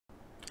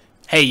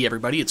Hey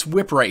everybody, it's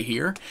Whip right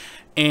here,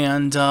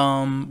 and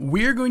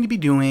we're going to be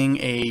doing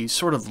a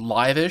sort of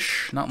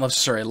live-ish, not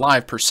necessarily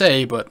live per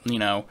se, but, you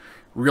know,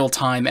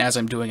 real-time as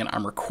I'm doing it,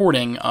 I'm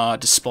recording a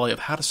display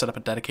of how to set up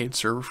a dedicated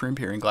server for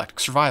Empyrion Galactic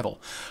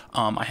Survival.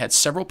 I had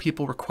several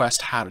people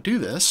request how to do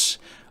this,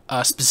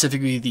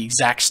 specifically the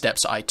exact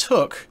steps I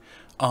took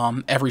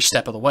every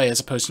step of the way, as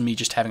opposed to me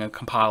just having a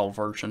compiled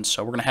version.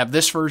 So we're going to have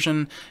this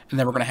version, and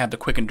then we're going to have the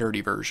quick and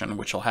dirty version,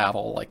 which will have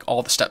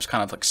all the steps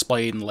kind of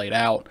explained and laid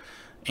out,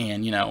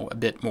 and, you know, a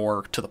bit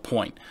more to the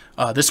point.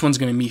 This one's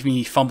going to be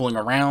me fumbling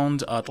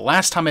around. The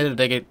last time I did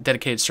a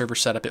dedicated server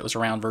setup, it was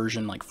around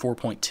version like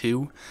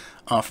 4.2.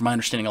 From my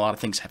understanding, a lot of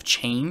things have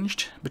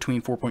changed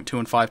between 4.2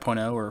 and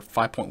 5.0, or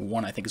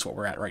 5.1, I think is what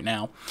we're at right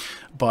now.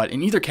 But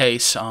in either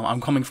case,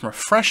 I'm coming from a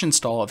fresh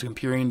install of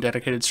Empyrion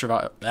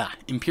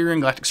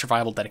Galactic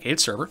Survival dedicated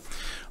server.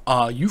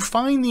 You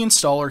find the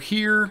installer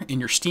here in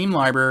your Steam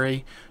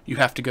library. You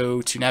have to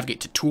go to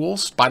navigate to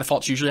Tools. By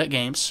default, it's usually at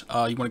Games.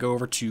 You want to go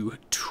over to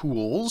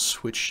Tools,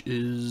 which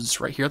is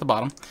right here at the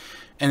bottom.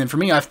 And then for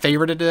me, I've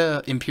favorited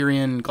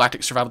Empyrion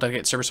Galactic Survival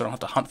dedicated server, so I don't have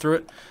to hunt through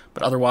it.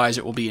 But otherwise,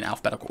 it will be in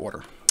alphabetical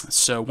order.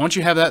 So once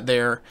you have that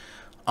there,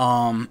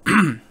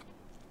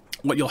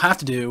 what you'll have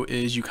to do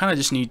is you kind of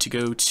just need to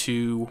go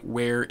to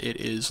where it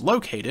is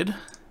located.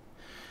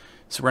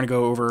 So we're going to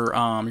go over,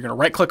 you're going to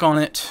right-click on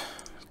it,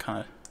 kind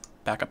of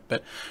back up a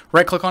bit,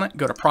 right-click on it,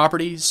 go to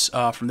Properties,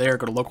 from there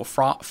go to Local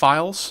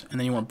Files, and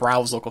then you want to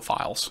browse Local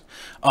Files.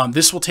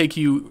 This will take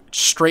you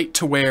straight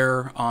to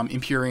where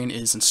Empyrion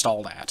is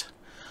installed at.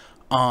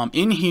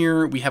 In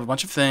here, we have a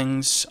bunch of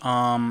things.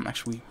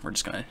 Actually, we're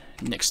just going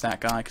to nix that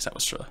guy because that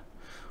was sort of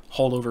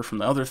holdover from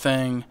the other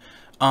thing,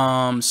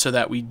 so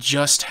that we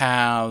just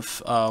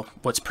have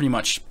what's pretty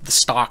much the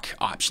stock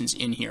options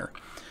in here.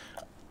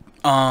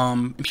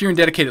 Empyrion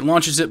Dedicated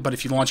launches it, but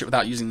if you launch it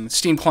without using the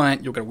Steam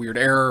client, you'll get a weird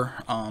error.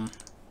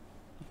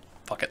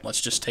 Fuck it,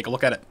 let's just take a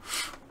look at it.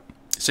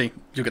 See,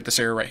 you'll get this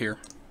error right here.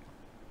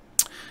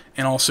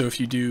 And also, if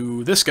you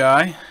do this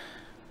guy,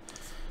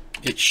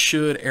 it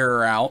should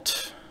error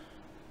out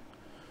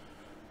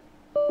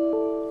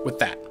with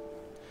that.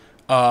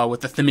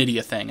 With the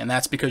Themidia thing, and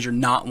that's because you're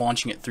not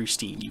launching it through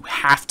Steam. You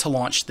have to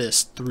launch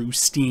this through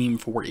Steam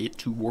for it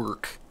to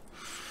work.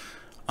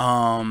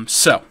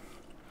 So,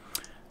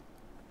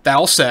 that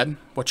all said,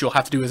 what you'll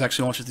have to do is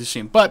actually launch it through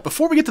Steam. But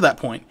before we get to that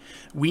point,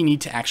 we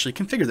need to actually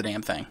configure the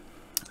damn thing.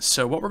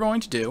 So what we're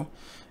going to do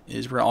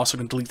is we're also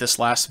going to delete this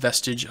last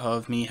vestige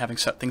of me having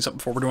set things up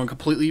before. We're doing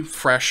completely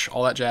fresh,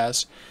 all that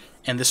jazz.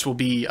 And this will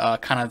be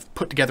kind of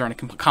put together in a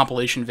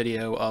compilation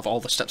video of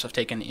all the steps I've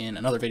taken in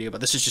another video.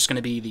 But this is just going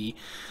to be the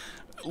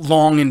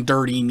long and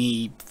dirty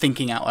me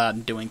thinking out loud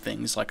and doing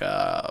things, like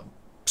a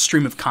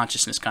stream of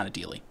consciousness kind of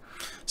dealy.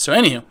 So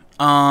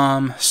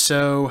anywho,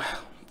 so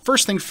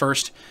first thing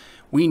first,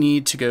 we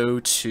need to go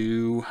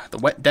to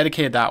the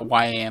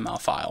dedicated.yaml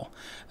file.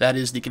 That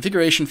is the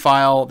configuration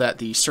file that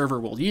the server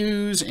will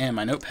use, and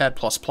my Notepad++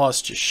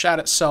 just shat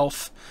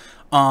itself.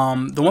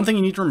 The one thing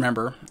you need to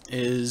remember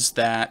is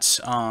that,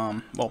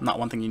 well, not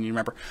one thing you need to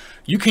remember.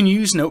 You can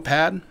use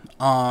Notepad.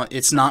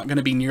 It's not going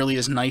to be nearly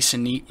as nice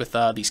and neat with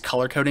these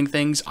color coding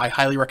things. I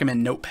highly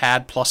recommend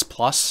Notepad++.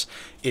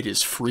 It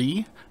is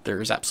free.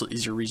 There is absolutely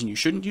zero reason you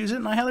shouldn't use it,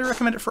 and I highly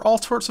recommend it for all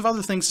sorts of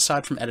other things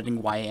aside from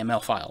editing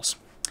YAML files.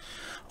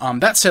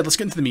 That said, let's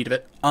get into the meat of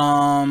it.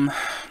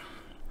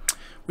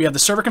 We have the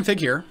server config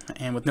here,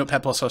 and with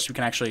Notepad++, we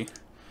can actually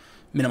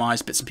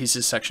minimize bits and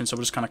pieces section, so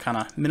we'll just kind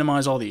of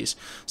minimize all these.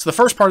 So the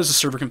first part is the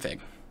server config.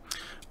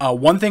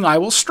 One thing I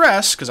will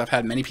stress, because I've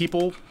had many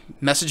people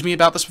message me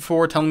about this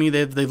before, telling me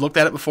they've looked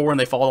at it before and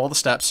they followed all the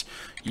steps.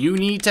 You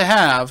need to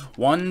have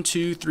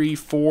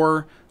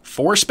 4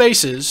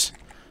 spaces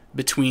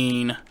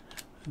between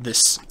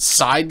this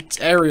side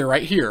area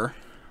right here,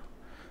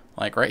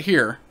 like right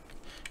here.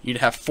 You'd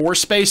have 4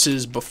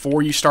 spaces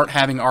before you start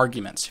having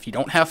arguments. If you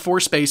don't have 4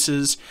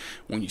 spaces,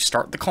 when you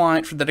start the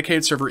client for the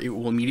dedicated server, it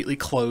will immediately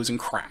close and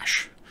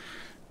crash.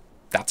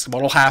 That's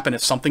what will happen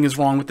if something is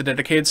wrong with the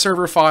dedicated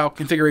server file,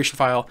 configuration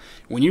file.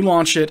 When you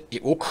launch it,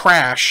 it will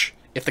crash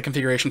if the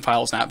configuration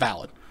file is not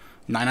valid.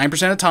 99% of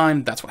the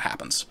time, that's what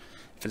happens.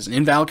 If it's an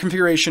invalid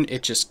configuration,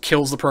 it just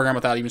kills the program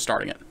without even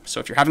starting it.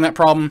 So if you're having that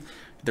problem,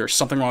 there's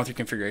something wrong with your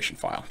configuration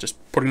file. Just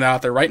putting it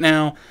out there right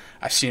now.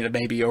 I've seen it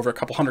maybe over a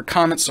couple hundred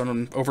comments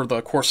over the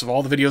course of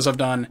all the videos I've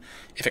done.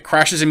 If it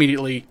crashes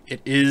immediately,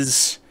 it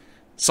is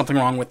something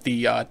wrong with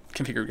the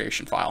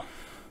configuration file.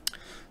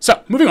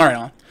 So, moving right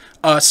on.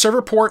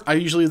 Server port, I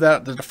usually leave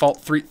that at the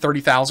default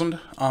 30,000.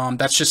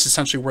 That's just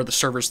essentially where the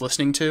server's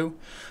listening to.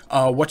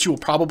 What you will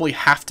probably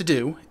have to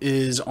do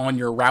is on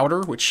your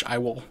router, which I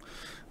will,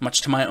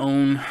 much to my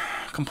own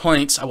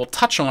complaints, I will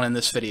touch on in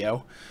this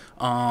video.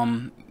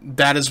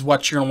 That is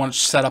what you're going to want to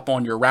set up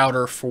on your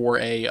router for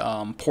a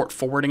port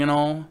forwarding and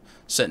all,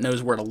 so it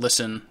knows where to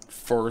listen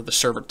for the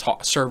server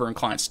and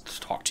clients to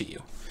talk to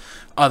you.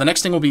 The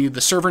next thing will be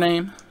the server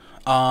name,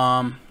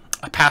 a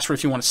password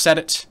if you want to set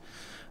it,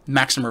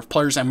 maximum of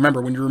players. And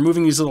remember, when you're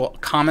removing these little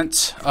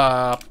comment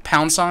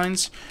pound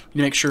signs,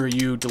 you make sure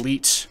you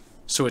delete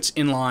so it's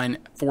inline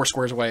 4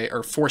 squares away,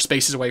 or 4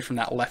 spaces away from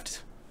that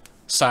left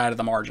side of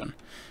the margin.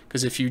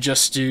 Because if you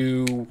just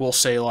do, we'll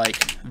say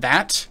like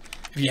that,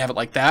 if you have it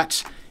like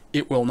that,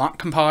 it will not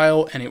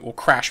compile and it will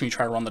crash when you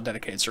try to run the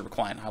dedicated server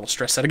client. I will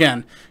stress that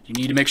again. You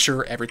need to make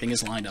sure everything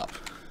is lined up.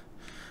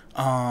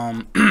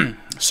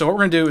 So what we're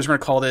going to do is we're going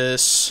to call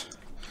this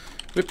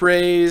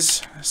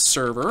whipraise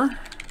server.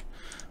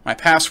 My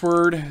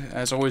password,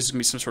 as always, is going to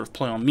be some sort of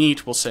play on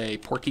meat. We'll say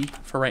Porky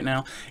for right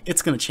now.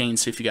 It's going to change,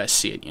 so if you guys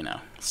see it, you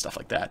know, stuff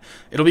like that.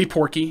 It'll be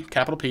Porky,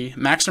 capital P.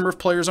 Max number of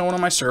players I want on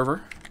my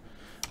server.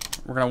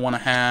 We're going to want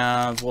to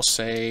have, we'll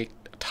say,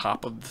 a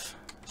top of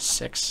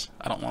 6.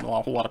 I don't want a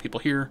whole lot of people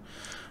here.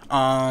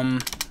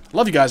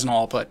 Love you guys and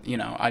all, but, you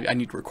know, I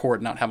need to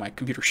record and not have my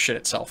computer shit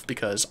itself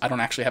because I don't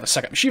actually have a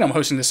second machine I'm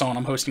hosting this on.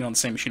 I'm hosting it on the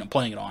same machine I'm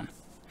playing it on.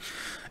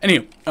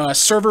 Anyway,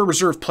 server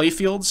reserve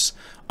playfields.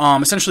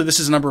 Essentially, this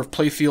is a number of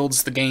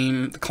playfields the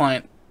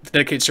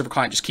dedicated server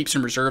client just keeps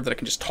in reserve that it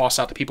can just toss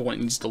out to people when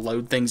it needs to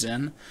load things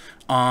in.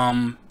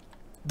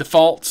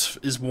 Default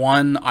is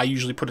 1. I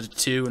usually put it to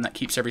 2, and that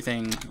keeps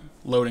everything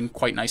loading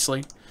quite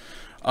nicely.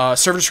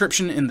 Server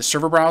description in the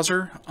server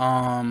browser.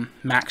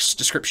 Max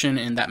description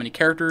in that many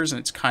characters, and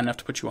it's kind enough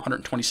to put you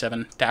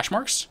 127 dash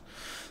marks.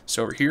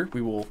 So over here,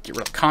 we will get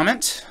rid of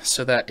comment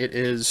so that it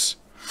is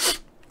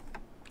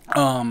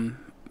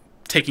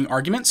taking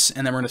arguments,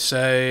 and then we're going to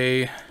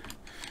say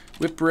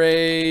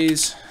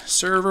whipraise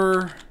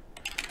server,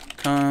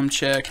 come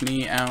check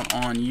me out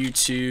on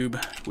YouTube,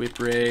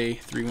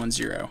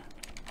 whipray310.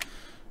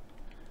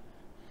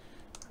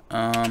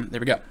 There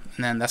we go.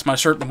 And then that's my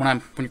server.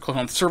 When you click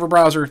on the server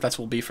browser, that's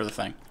what will be for the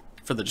thing,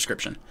 for the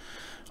description.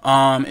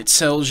 It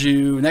tells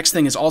you, next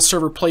thing is all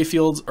server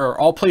playfields, or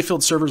all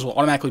playfield servers will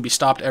automatically be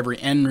stopped every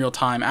n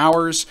real-time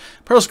hours.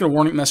 Probably just get a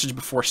warning message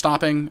before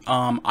stopping.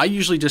 I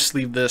usually just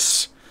leave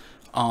this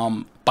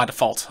by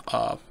default,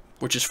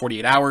 which is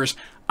 48 hours.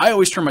 I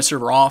always turn my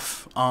server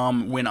off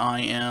when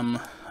I am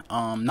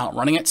not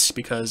running it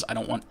because I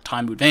don't want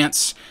time to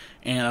advance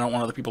and I don't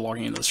want other people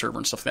logging into the server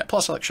and stuff like that.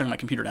 Plus, I like shutting my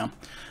computer down.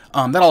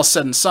 That all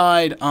set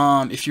aside.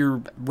 If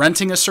you're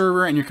renting a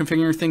server and you're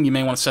configuring your thing, you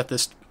may want to set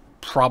this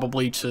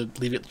probably to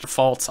leave it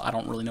default. I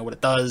don't really know what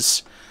it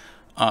does.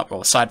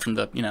 Well, aside from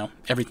the, you know,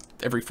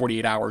 every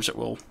 48 hours it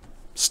will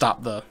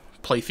stop the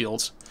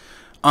playfields.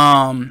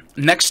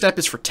 Next step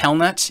is for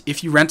telnet.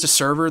 If you rent a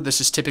server,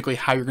 this is typically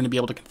how you're going to be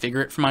able to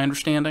configure it, from my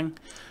understanding.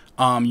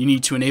 You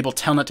need to enable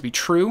telnet to be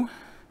true,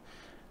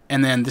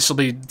 and then this will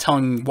be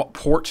telling what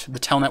port the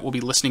telnet will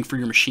be listening for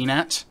your machine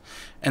at,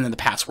 and then the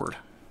password.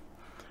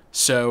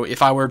 So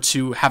if I were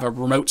to have a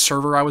remote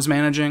server I was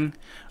managing,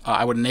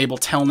 I would enable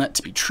telnet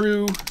to be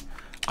true.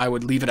 I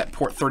would leave it at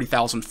port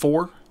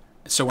 30,004.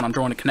 So when I'm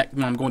going to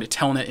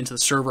telnet into the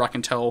server, I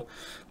can tell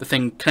the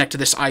thing connect to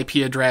this IP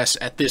address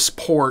at this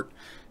port.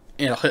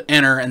 It'll hit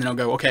enter, and then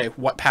it'll go, okay,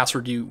 what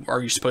password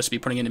are you supposed to be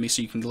putting into me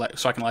so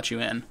I can let you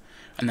in,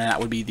 and then that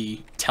would be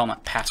the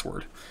telnet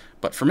password.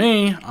 But for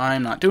me,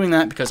 I'm not doing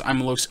that because I'm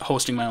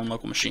hosting my own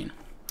local machine.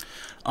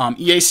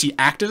 EAC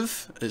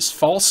active is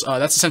false.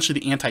 That's essentially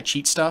the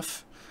anti-cheat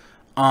stuff.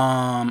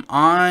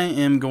 I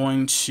am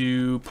going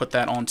to put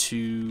that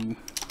onto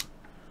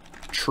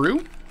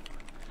true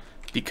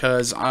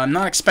because I'm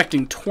not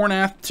expecting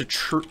Tornath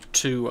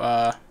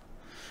to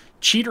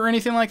cheat or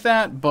anything like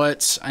that,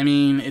 but I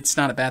mean, it's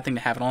not a bad thing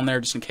to have it on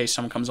there just in case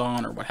someone comes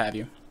on or what have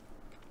you.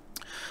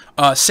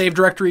 Save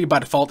directory, by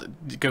default,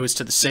 it goes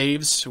to the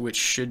saves, which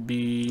should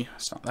be,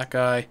 it's not that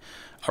guy,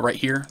 right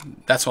here.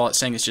 That's all it's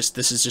saying, is just,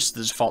 this is just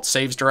the default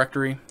saves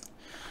directory.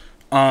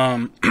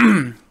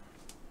 Over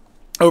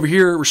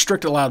here,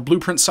 restrict allowed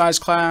blueprint size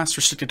class.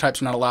 Restricted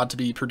types are not allowed to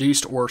be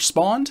produced or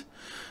spawned.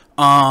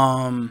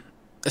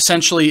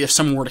 Essentially, if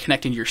someone were to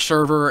connect into your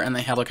server and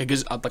they have like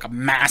a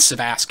massive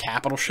ass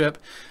capital ship,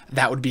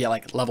 that would be at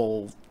like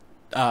level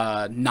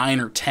 9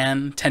 or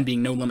 10, 10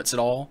 being no limits at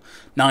all,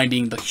 9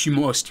 being the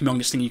most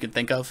humongous thing you can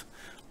think of,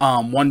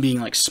 1 being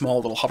like small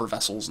little hover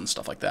vessels and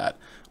stuff like that.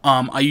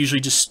 I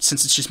usually just,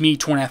 since it's just me,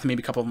 Tornath, and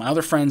maybe a couple of my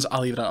other friends,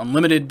 I'll leave it at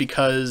unlimited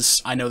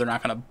because I know they're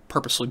not going to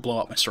purposely blow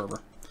up my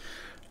server.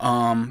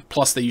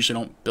 Plus, they usually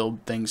don't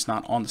build things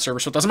not on the server,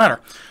 so it doesn't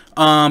matter.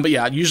 But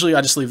yeah, usually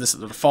I just leave this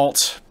at the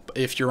default.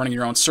 If you're running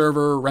your own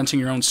server, renting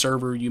your own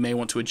server, you may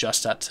want to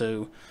adjust that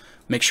to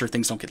make sure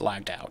things don't get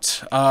lagged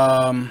out.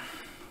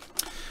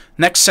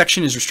 Next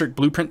section is restrict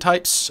blueprint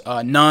types.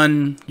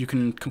 None. You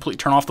can completely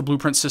turn off the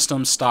blueprint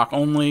system. Stock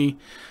only.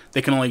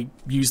 They can only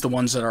use the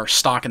ones that are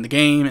stock in the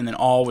game, and then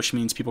all, which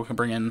means people can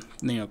bring in,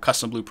 you know,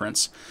 custom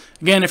blueprints.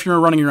 Again, if you're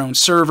running your own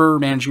server,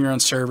 managing your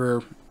own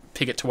server,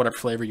 pick it to whatever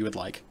flavor you would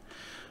like.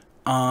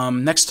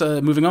 Next,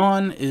 moving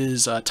on,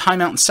 is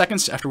timeout in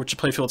seconds, after which a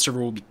playfield server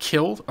will be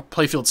killed. A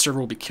playfield server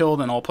will be killed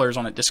and all players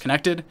on it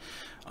disconnected.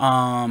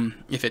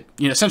 If it,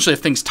 you know, essentially if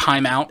things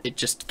time out, it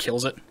just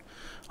kills it.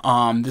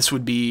 This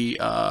would be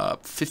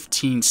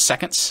 15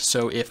 seconds.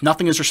 So if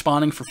nothing is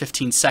responding for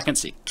 15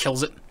 seconds, it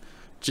kills it,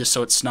 just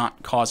so it's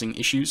not causing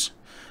issues.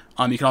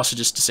 You can also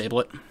just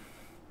disable it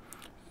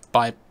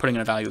by putting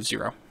in a value of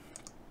 0.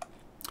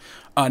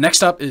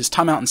 Next up is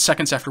timeout in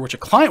seconds, after which a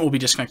client will be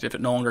disconnected if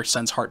it no longer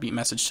sends heartbeat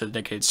message to the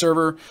dedicated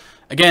server.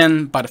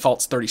 Again, by default,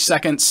 it's 30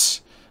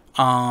 seconds.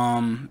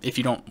 If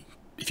you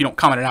don't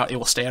comment it out, it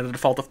will stay at a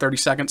default of 30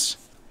 seconds.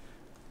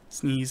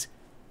 Sneeze.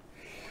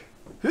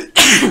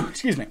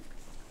 Excuse me.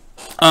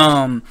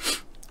 And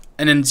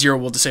then 0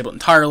 will disable it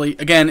entirely.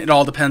 Again, it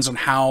all depends on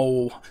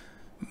how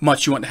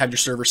much you want to have your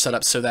server set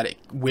up so that it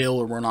will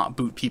or will not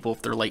boot people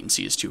if their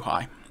latency is too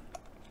high.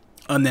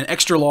 And then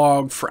extra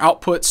log for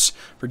outputs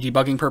for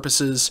debugging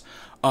purposes.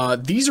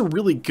 These are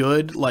really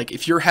good. Like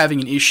if you're having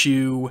an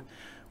issue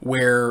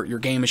where your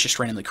game is just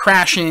randomly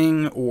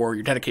crashing or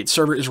your dedicated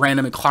server is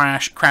randomly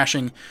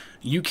crashing,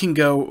 you can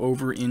go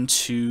over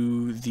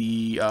into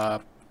the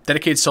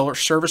dedicated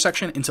server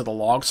section, into the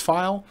logs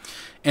file,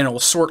 and it will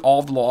sort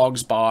all the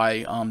logs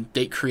by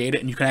date created,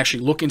 and you can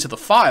actually look into the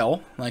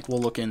file. Like we'll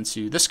look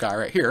into this guy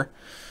right here,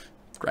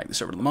 drag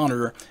this over to the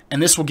monitor,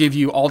 and this will give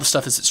you all the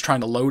stuff as it's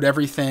trying to load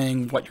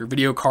everything, what your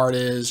video card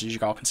is, as you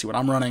all can see what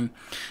I'm running,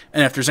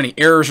 and if there's any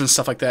errors and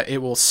stuff like that,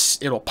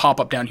 it'll pop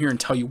up down here and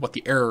tell you what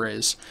the error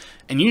is.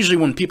 And usually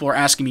when people are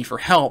asking me for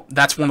help,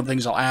 that's one of the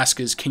things I'll ask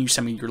is, can you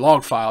send me your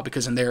log file?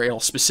 Because in there it'll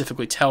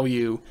specifically tell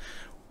you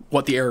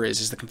what the error is.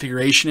 Is the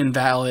configuration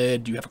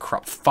invalid? Do you have a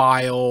corrupt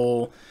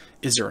file?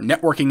 Is there a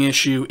networking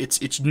issue?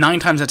 It's 9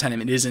 times out of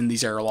 10 it is in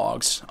these error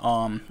logs.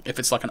 If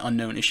it's like an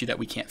unknown issue that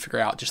we can't figure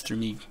out just through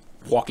me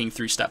walking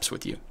through steps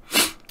with you.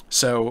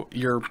 So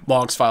your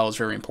logs file is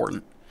very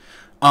important.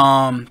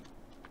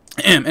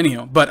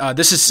 Anyhow, but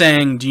this is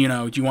saying, do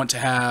you want to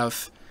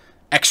have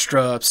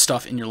extra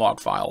stuff in your log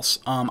files?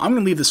 I'm going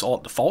to leave this all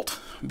at default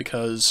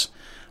because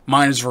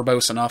mine is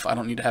verbose enough. I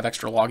don't need to have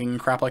extra logging and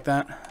crap like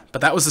that. But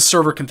that was the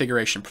server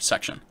configuration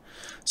section.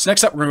 So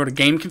next up, we're going to go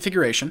to game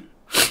configuration.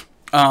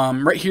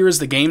 Right here is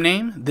the game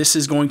name. This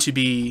is going to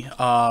be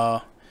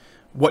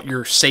what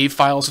your save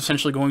file is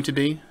essentially going to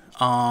be.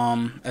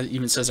 It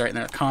even says right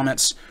in the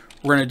comments.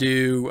 We're going to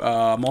do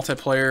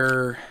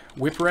multiplayer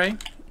whip ray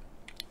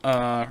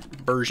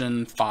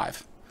version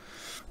 5.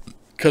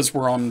 Because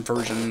we're on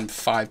version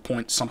 5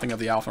 point something of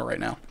the alpha right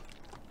now.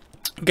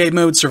 Game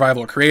mode,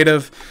 survival or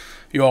creative.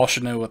 You all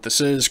should know what this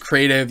is.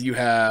 Creative, you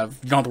don't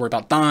have to worry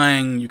about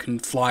dying, you can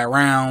fly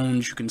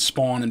around, you can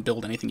spawn and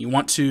build anything you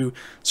want to.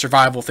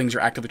 Survival, things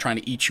are actively trying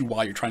to eat you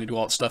while you're trying to do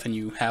all that stuff and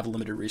you have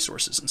limited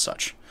resources and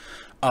such.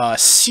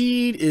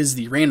 Seed is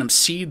the random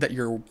seed that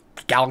your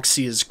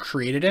galaxy is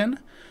created in.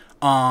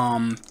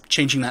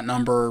 Changing that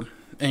number,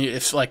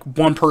 if like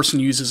one person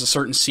uses a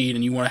certain seed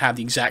and you want to have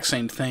the exact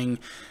same thing,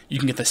 you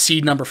can get the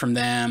seed number from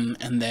them,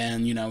 and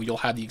then you'll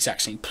have the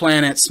exact same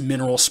planets,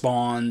 mineral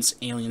spawns,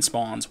 alien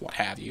spawns, what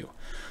have you.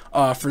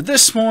 For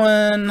this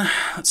one,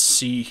 let's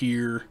see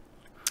here.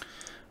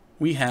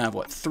 We have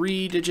what,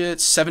 3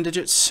 digits, 7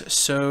 digits.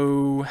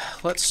 So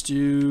let's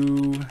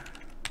do.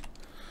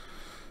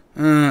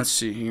 Let's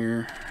see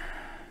here.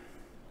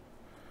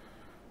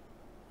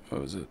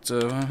 What was it?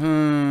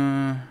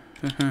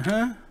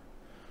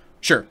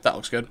 Sure, that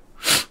looks good.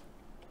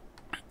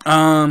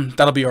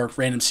 That'll be our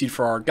random seed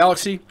for our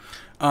galaxy.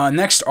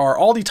 Next are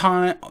all the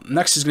time.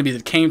 Next is going to be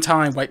the decaying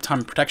time, wipe time,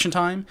 and protection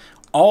time.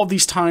 All of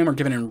these time are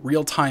given in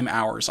real-time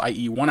hours,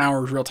 i.e. 1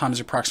 hour of real time is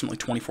approximately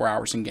 24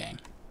 hours in game.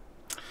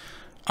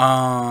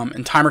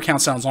 And timer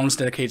counts down as long as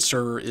the dedicated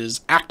server is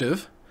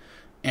active,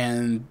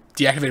 and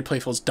deactivated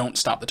playfields don't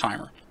stop the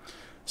timer.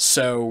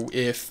 So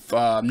if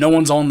no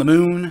one's on the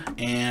moon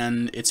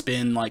and it's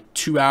been like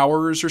 2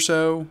 hours or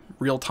so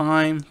real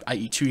time,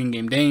 i.e. 2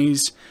 in-game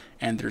days,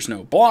 and there's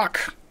no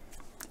block,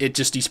 it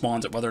just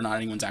despawns it whether or not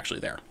anyone's actually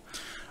there.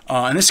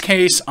 In this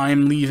case,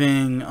 I'm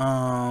leaving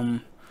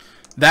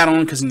that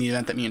on because in the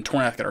event that me and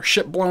Tornath get our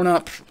ship blown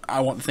up, I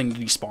want the thing to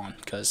despawn,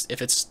 because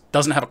if it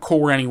doesn't have a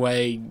core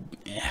anyway,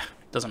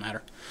 doesn't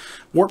matter.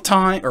 Warp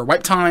time, or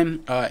wipe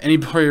time, any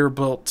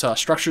player-built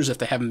structures, if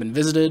they haven't been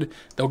visited,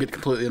 they'll get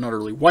completely and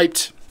utterly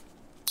wiped.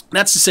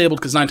 That's disabled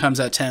because 9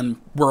 times out of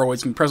 10, we're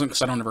always going to be present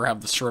because I don't ever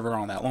have the server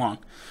on that long.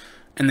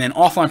 And then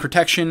offline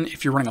protection,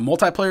 if you're running a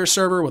multiplayer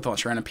server with a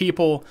bunch of random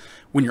people,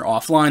 when you're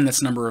offline, that's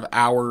the number of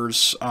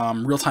hours,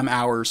 real-time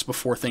hours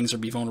before things will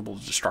be vulnerable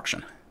to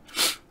destruction.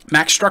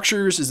 Max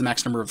structures is the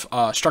max number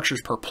of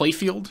structures per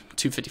playfield.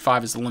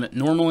 255 is the limit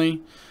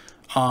normally.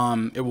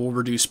 It will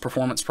reduce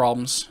performance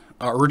problems,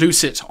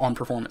 reduce it on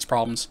performance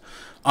problems.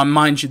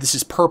 Mind you, this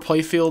is per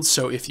playfield,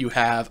 so if you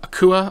have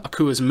Akua,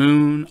 Akua's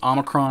moon,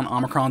 Omicron,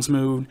 Omicron's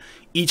moon,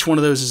 each one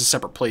of those is a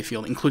separate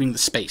playfield, including the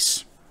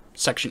space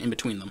section in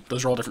between them.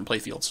 Those are all different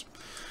playfields.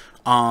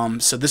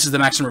 So this is the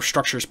maximum of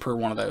structures per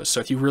one of those. So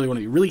if you really want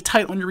to be really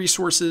tight on your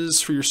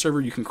resources for your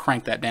server, you can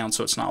crank that down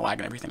so it's not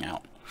lagging everything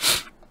out.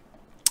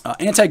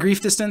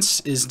 Anti-grief distance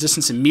is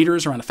distance in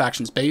meters around a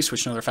faction's base,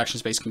 which another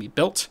faction's base can be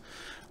built.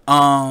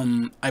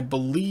 I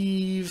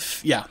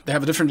believe, yeah, they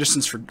have a different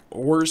distance for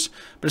ores,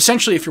 but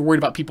essentially if you're worried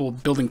about people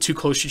building too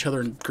close to each other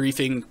and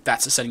griefing,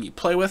 that's the setting you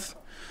play with.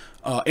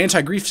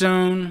 Anti-grief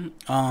zone,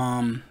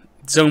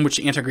 zone which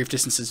the anti-grief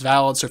distance is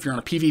valid, so if you're on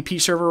a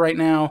PvP server right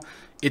now,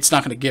 it's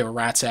not going to give a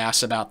rat's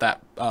ass about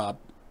that no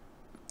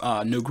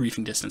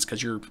griefing distance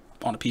because you're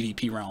on a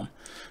PvP realm.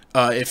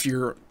 If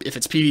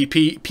it's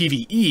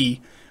PvE,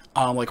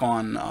 like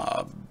on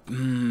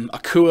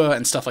Akua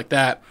and stuff like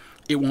that,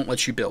 it won't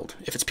let you build.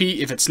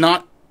 If it's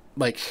not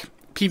like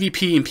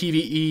PvP and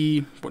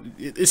PvE,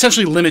 it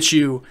essentially limits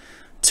you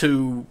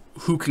to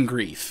who can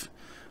grief.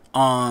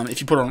 If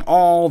you put it on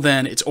all,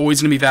 then it's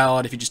always going to be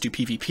valid. If you just do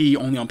PvP,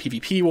 only on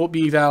PvP will it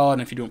be valid,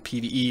 and if you do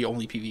PvE,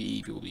 only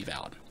PvE will be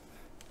valid.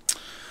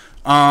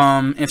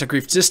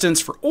 Anti-grief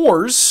distance for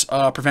ores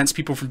prevents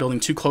people from building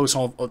too close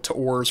to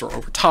ores or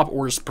over top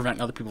ores,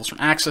 preventing other people from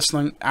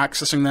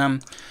accessing them.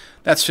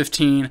 That's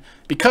 15.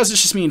 Because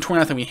it's just me and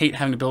Tornath and we hate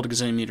having to build a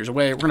gazillion meters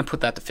away, we're going to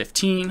put that to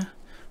 15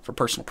 for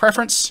personal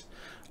preference.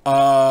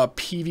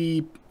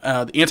 The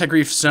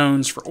anti-grief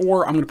zones for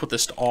ore, I'm going to put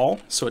this to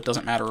all, so it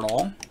doesn't matter at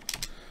all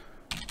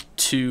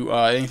to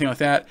anything like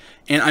that.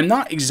 And I'm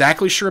not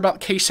exactly sure about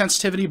case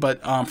sensitivity,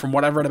 but from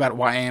what I've read about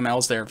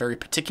YAMLs, they're very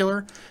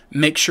particular.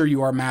 Make sure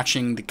you are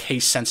matching the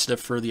case sensitive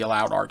for the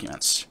allowed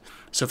arguments.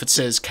 So if it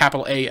says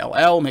capital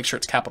ALL, make sure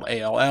it's capital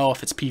ALL.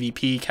 If it's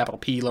PvP, capital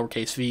P,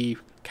 lowercase v,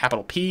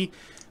 capital P,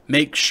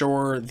 make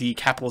sure the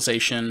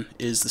capitalization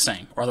is the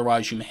same, or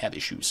otherwise you may have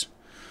issues.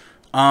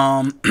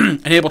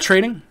 Enable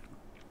trading.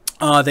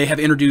 They have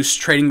introduced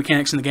trading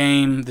mechanics in the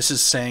game. This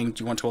is saying,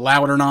 do you want to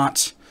allow it or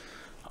not?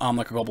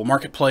 Like a global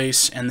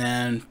marketplace, and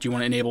then do you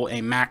want to enable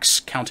a max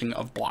counting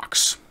of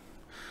blocks?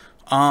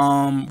 We're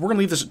going to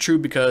leave this at true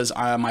because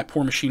my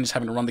poor machine is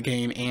having to run the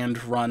game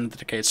and run the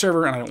decayed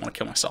server, and I don't want to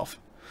kill myself.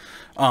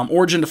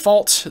 Origin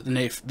default,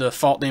 the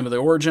default name of the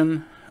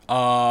origin.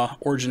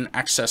 Origin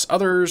access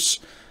others.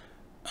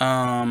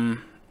 Oh,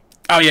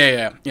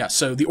 yeah.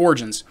 So the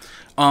origins.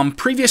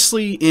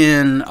 Previously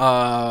in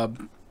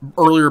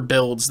earlier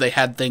builds, they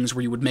had things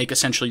where you would make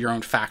essentially your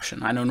own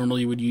faction. I know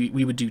normally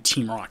we would do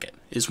Team Rocket,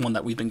 is one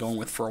that we've been going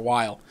with for a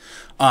while.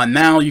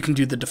 Now you can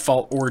do the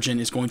default origin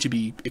is going to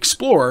be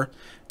Explorer,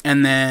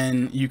 and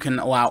then you can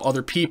allow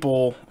other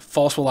people,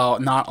 false will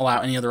not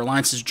allow any other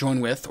alliances to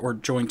join with, or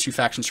join two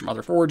factions from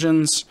other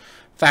origins.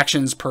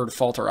 Factions per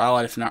default are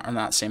allied if not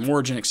the same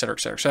origin, etc.,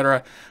 etc.,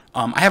 etc.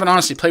 I haven't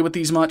honestly played with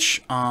these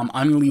much. I'm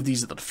going to leave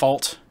these at the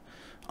default.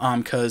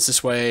 Because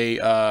this way,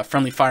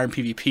 friendly fire in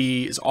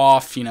PvP is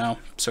off, you know,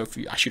 so if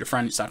I shoot a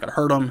friend, it's not going to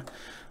hurt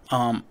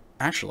them.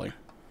 Actually.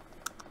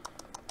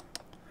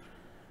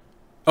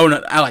 Oh,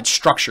 no, allied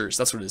structures,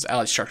 that's what it is,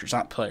 allied structures,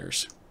 not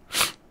players.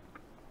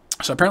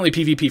 So apparently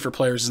PvP for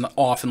players isn't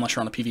off unless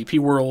you're on a PvP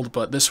world,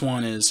 but this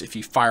one is, if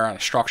you fire out a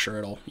structure,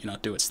 it'll, you know,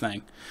 do its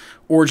thing.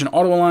 Origin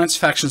auto-alliance,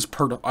 factions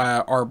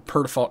are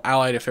per default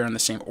allied if they're in the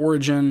same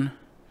origin.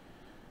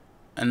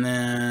 And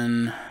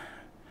then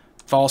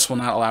false will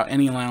not allow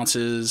any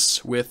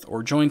alliances with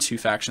or join two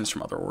factions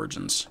from other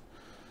origins.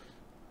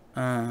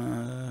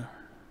 I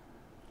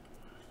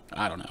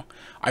don't know.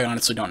 I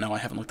honestly don't know. I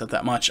haven't looked at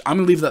that much. I'm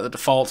going to leave that at the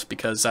default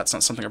because that's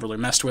not something I've really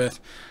messed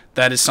with.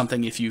 That is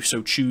something, if you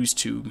so choose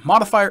to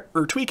modify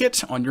or tweak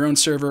it on your own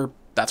server,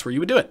 that's where you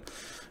would do it.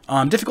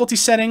 Difficulty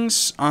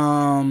settings,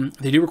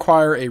 they do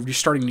require a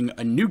restarting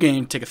a new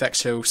game to take effect,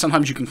 so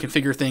sometimes you can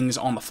configure things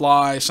on the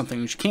fly, some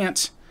things you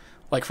can't.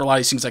 Like for a lot of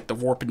these things like the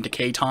warp and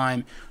decay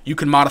time, you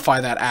can modify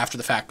that after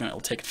the fact and it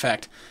will take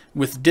effect.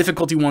 With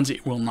difficulty ones,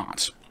 it will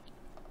not.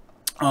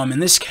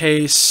 In this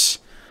case,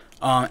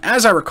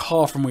 as I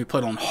recall from when we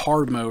played on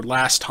hard mode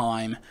last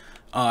time,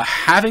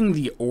 having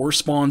the ore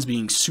spawns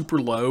being super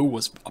low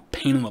was a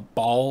pain in the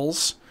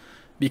balls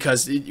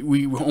because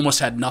we almost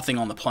had nothing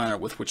on the planet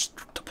with which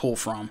to pull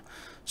from.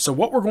 So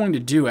what we're going to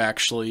do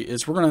actually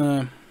is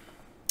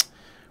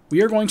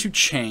we are going to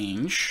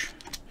change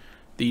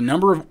the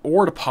number of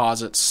ore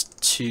deposits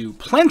to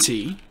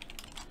plenty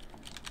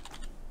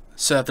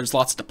so that there's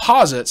lots of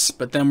deposits,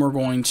 but then we're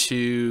going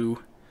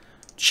to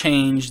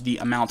change the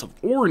amount of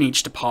ore in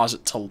each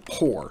deposit to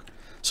poor.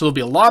 So there'll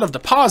be a lot of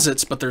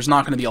deposits, but there's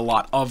not going to be a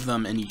lot of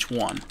them in each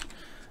one.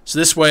 So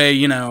this way,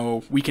 you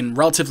know, we can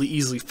relatively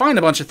easily find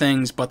a bunch of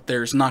things, but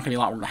there's not going to be a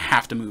lot we're going to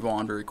have to move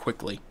on very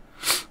quickly.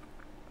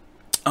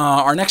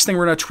 Our next thing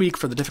we're going to tweak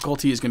for the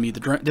difficulty is going to be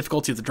the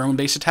difficulty of the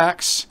drone-based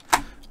attacks.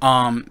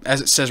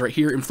 As it says right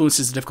here,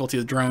 influences the difficulty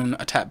of the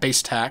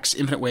drone-based attacks,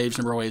 infinite waves,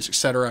 number of waves,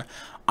 etc.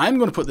 I'm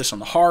going to put this on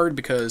the hard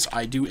because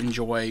I do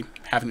enjoy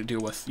having to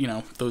deal with, you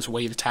know, those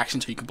wave attacks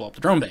until you can blow up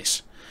the drone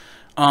base.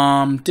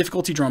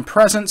 Difficulty drone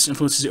presence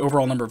influences the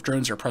overall number of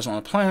drones that are present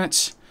on the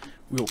planet.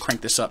 We will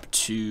crank this up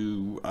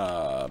to,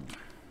 I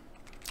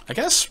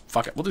guess,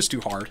 fuck it, we'll just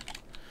do hard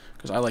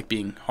because I like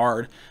being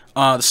hard.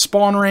 The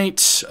spawn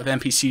rate of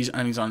NPCs,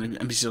 enemies on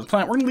NPCs on the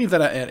planet, we're going to leave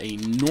that at a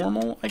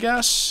normal, I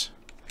guess.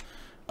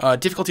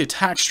 Difficulty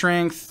attack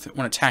strength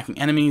when attacking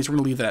enemies, we're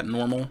going to leave that at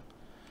normal.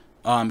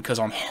 Because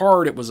on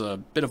hard, it was a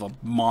bit of a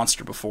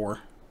monster before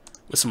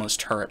with some of those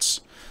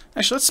turrets.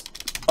 Actually, let's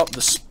up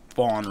the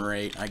spawn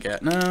rate, I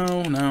get.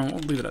 No, we'll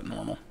leave it at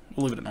normal.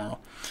 We'll leave it at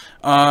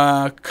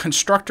normal.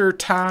 Constructor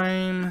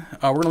time,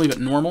 we're going to leave it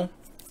normal.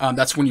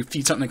 That's when you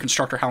feed something to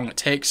constructor, how long it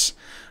takes.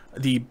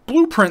 The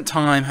blueprint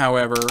time,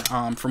 however,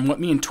 from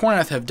what me and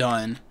Tornath have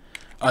done,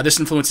 this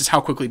influences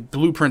how quickly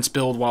blueprints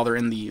build while they're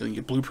in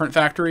the blueprint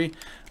factory.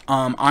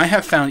 I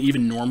have found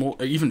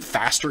even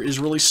faster is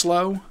really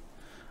slow.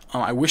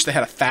 I wish they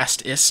had a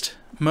fastest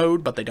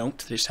mode, but they don't.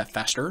 They just have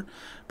faster.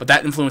 But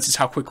that influences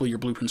how quickly your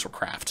blueprints will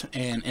craft,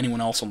 and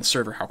anyone else on the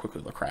server how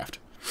quickly they'll craft.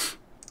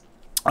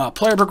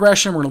 Player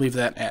progression, we're going to leave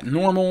that at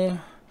normal.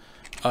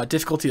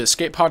 Difficulty of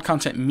escape pod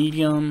content,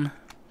 medium.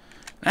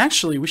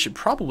 Actually, we should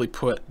probably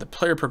put the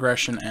player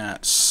progression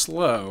at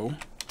slow.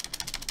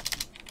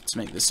 Let's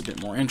make this a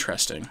bit more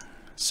interesting.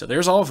 So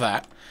there's all of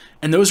that.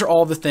 And those are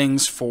all the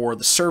things for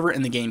the server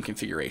and the game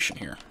configuration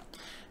here.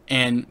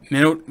 And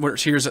note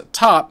what's here is at the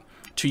top,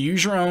 to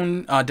use your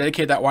own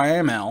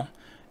dedicated.yml,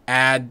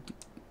 add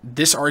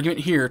this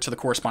argument here to the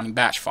corresponding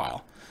batch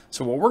file.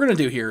 So what we're going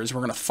to do here is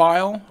we're going to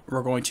file,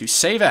 we're going to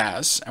save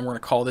as, and we're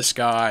going to call this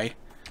guy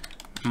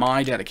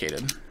my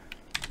dedicated.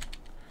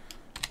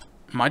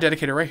 My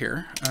dedicated right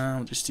here.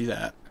 I'll just do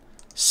that.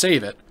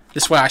 Save it.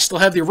 This way I still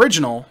have the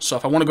original, so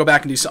if I want to go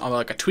back and do something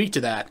like a tweak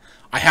to that,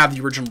 I have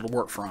the original to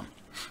work from.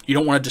 You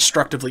don't want to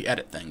destructively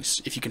edit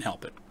things if you can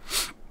help it.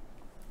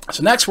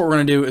 So next what we're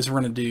going to do is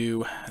we're going to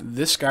do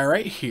this guy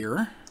right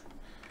here.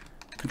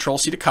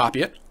 Control-C to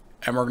copy it.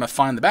 And we're going to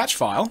find the batch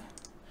file.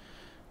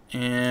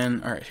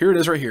 And, alright, here it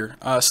is right here.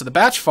 So the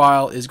batch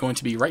file is going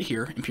to be right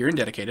here, Empyrion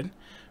Dedicated.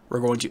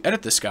 We're going to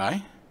edit this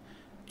guy.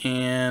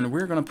 And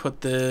we're going to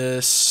put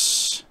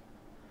this,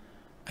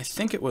 I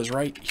think it was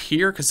right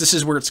here, because this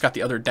is where it's got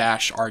the other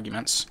dash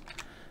arguments.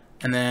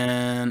 And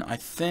then I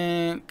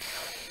think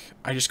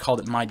I just called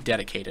it my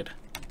dedicated.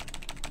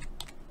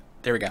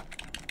 There we go.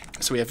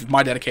 So we have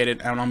my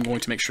dedicated, and I'm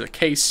going to make sure the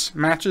case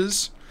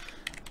matches,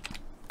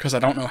 because I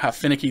don't know how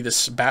finicky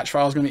this batch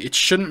file is going to be. It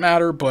shouldn't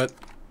matter, but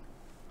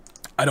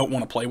I don't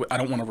want to play with. I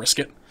don't want to risk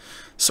it,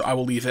 so I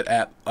will leave it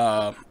at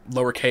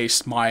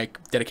lowercase my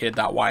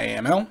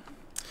dedicated.yml.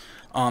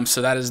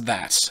 So that is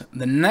that.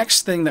 The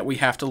next thing that we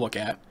have to look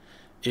at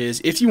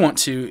is, if you want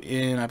to,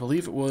 in I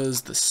believe it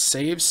was the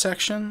save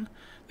section,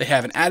 they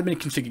have an admin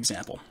config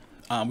example.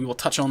 We will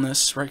touch on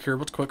this right here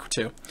real quick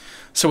too.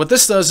 So what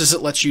this does is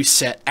it lets you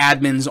set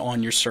admins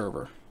on your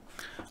server.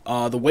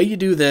 The way you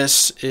do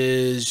this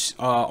is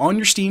on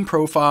your Steam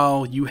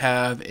profile you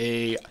have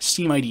a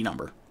Steam ID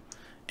number.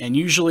 And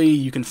usually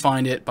you can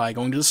find it by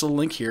going to this little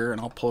link here, and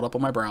I'll pull it up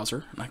on my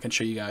browser and I can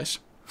show you guys.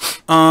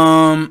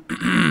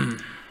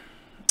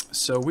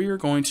 So we are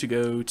going to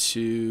go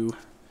to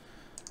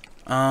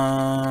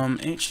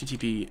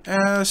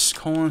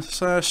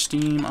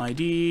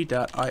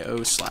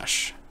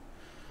https://steamid.io/.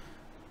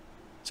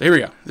 So here we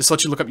go. This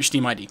lets you look up your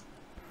Steam ID.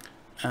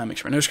 Make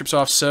sure my no script's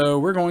off. So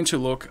we're going to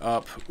look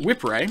up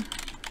Whipray. And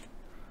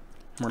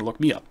we're going to look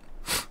me up.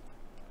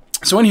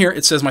 So in here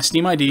it says my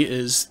Steam ID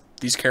is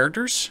these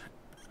characters.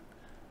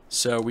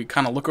 So we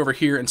kind of look over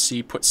here and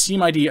see, put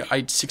Steam ID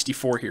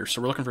 64 here.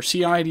 So we're looking for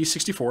CID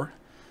 64.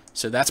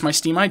 So that's my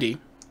Steam ID.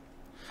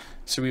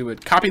 So we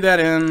would copy that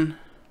in.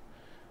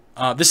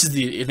 This is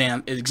the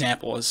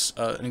example as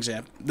an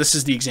example. This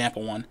is the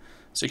example one.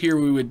 So here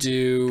we would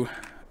do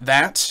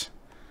that.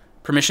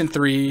 Permission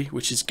 3,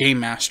 which is Game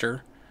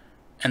Master,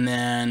 and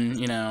then,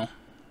 you know,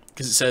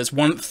 because it says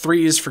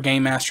 3 is for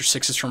Game Master,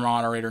 6 is for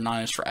Moderator,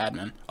 9 is for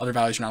Admin. Other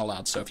values are not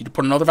allowed. So if you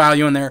put another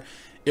value in there,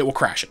 it will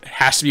crash it. It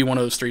has to be one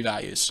of those 3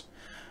 values.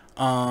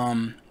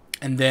 And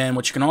then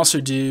what you can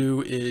also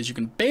do is you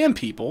can ban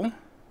people,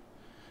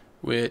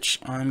 which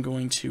I'm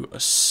going to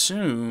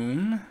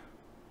assume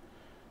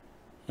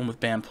one with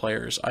ban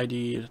players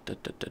ID.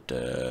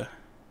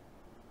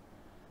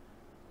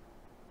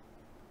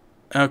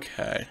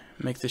 Okay,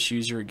 make this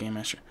user a game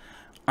master.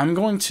 I'm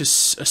going to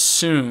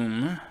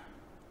assume,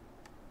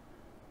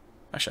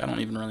 actually I don't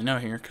even really know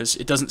here because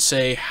it doesn't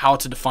say how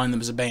to define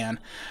them as a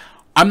ban.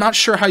 I'm not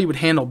sure how you would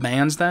handle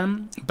bans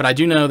then, but I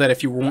do know that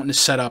if you were wanting to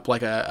set up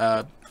like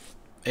a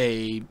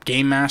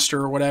game master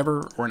or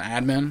whatever, or an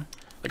admin,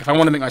 like if I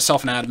want to make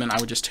myself an admin, I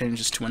would just change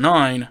this to a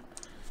 9,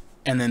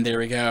 and then there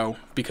we go,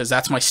 because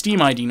that's my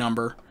Steam ID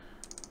number,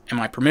 and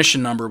my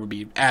permission number would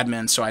be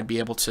admin, so I'd be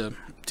able to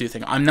do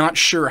things. I'm not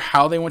sure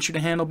how they want you to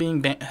handle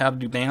how to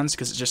do bans,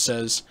 because it just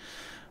says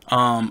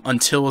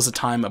until is the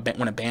time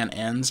when a ban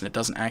ends, and it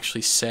doesn't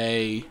actually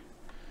say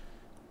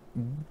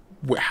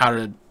how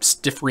to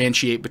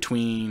differentiate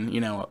between,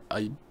 you know,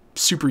 a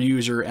super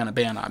user and a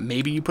ban.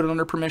 Maybe you put it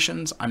under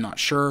permissions. I'm not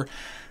sure.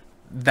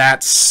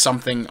 That's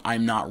something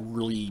I'm not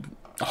really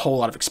a whole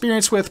lot of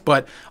experience with,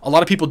 but a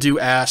lot of people do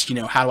ask, you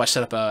know, how do I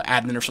set up an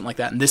admin or something like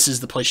that, and this is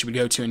the place you would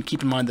go to. And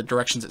keep in mind the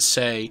directions that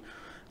say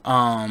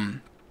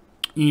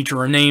you need to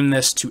rename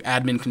this to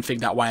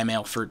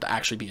admin.config.yml for it to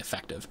actually be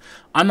effective.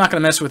 I'm not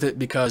going to mess with it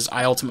because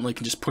I ultimately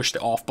can just push the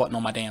off button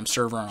on my damn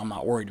server and I'm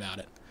not worried about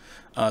it.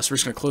 So we're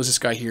just going to close this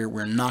guy here.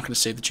 We're not going to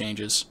save the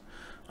changes.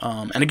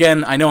 And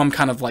again, I know I'm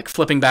kind of like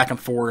flipping back and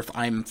forth.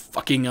 I'm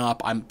fucking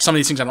up. Some of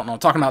these things I don't know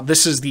what I'm talking about.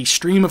 This is the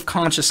stream of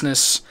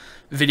consciousness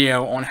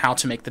video on how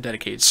to make the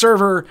dedicated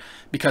server,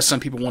 because some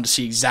people want to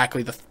see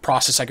exactly the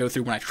process I go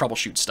through when I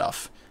troubleshoot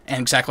stuff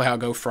and exactly how I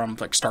go from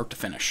like start to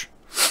finish.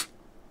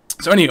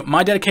 So anyway,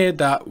 my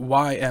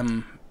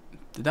dedicated.ym,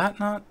 did that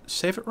not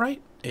save it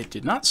right? It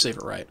did not save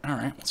it right. All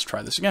right, let's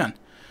try this again.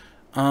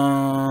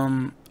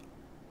 Why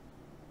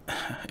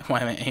am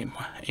I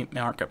ain't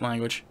markup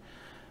language?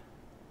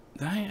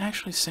 Did I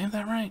actually save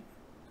that right?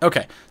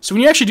 Okay, so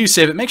when you actually do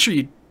save it, make sure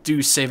you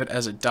do save it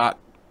as a dot.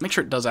 Make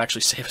sure it does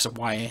actually save as a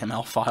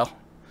YAML file,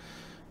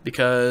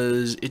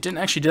 because it didn't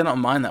actually do that on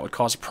mine. That would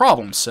cause a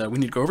problem. So we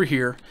need to go over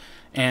here,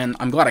 and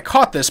I'm glad I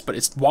caught this, but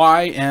it's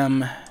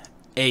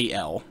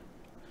YMAL,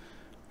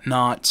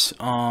 not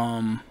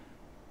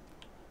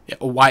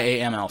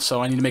YAML.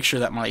 So I need to make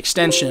sure that my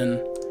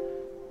extension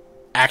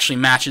actually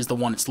matches the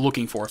one it's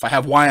looking for. If I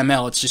have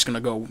YML, it's just going to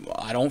go,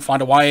 I don't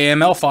find a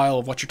YAML file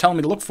of what you're telling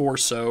me to look for,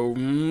 so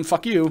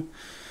fuck you.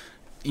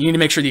 You need to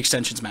make sure the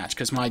extensions match,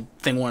 because my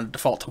thing wanted to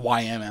default to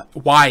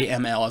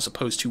YML as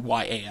opposed to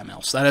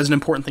YAML. So that is an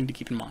important thing to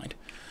keep in mind.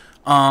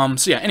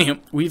 So yeah, anywho,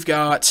 we've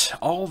got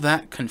all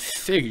that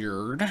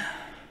configured.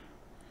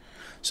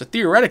 So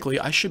theoretically,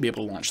 I should be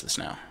able to launch this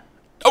now.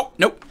 Oh,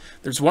 nope.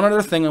 There's one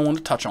other thing I want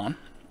to touch on.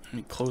 Let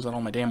me close out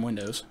all my damn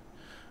windows.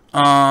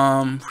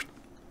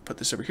 Put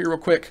this over here real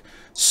quick.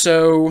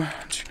 So,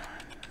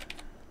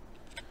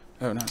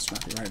 oh no, it's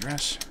not the right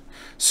address.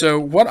 So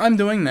what I'm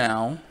doing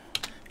now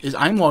is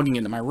I'm logging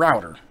into my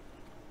router.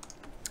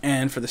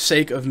 And for the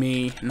sake of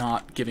me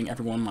not giving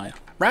everyone my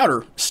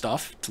router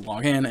stuff to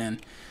log in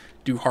and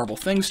do horrible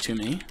things to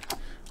me,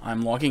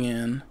 I'm logging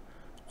in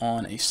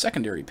on a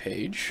secondary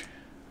page.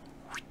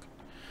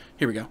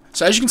 Here we go.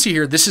 So as you can see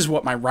here, this is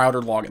what my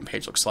router login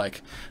page looks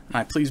like. And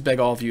I please beg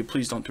all of you,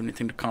 please don't do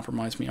anything to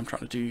compromise me. I'm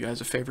trying to do you guys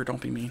a favor. Don't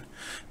be mean.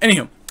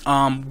 Anywho,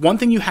 one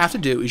thing you have to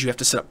do is you have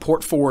to set up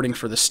port forwarding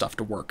for this stuff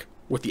to work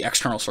with the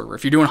external server.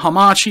 If you're doing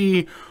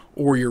Hamachi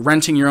or you're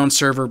renting your own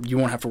server, you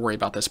won't have to worry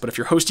about this. But if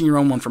you're hosting your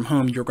own one from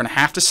home, you're going to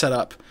have to set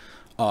up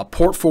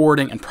port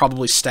forwarding and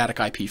probably static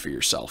IP for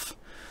yourself.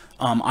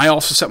 I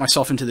also set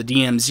myself into the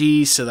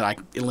DMZ so that I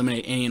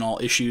eliminate any and all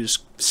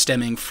issues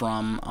stemming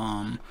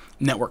from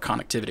network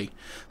connectivity.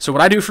 So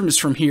what I do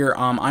from here,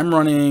 I'm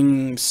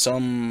running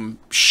some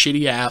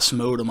shitty ass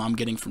modem I'm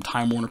getting from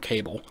Time Warner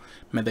Cable.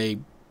 I mean, they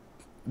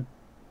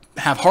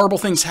have horrible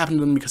things happen to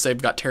them because they've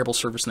got terrible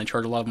service and they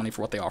charge a lot of money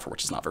for what they offer,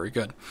 which is not very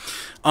good.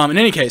 In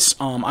any case,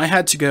 I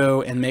had to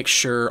go and make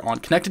sure on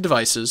connected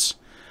devices,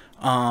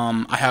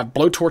 I have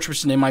Blowtorch, which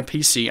is named my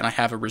PC, and I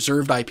have a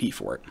reserved IP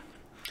for it.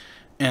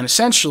 And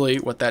essentially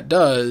what that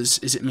does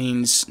is it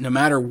means no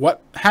matter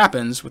what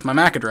happens with my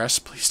MAC address,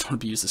 please don't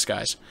abuse this,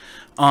 guys,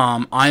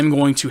 I'm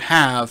going to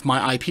have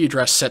my IP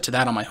address set to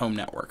that on my home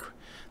network.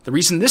 The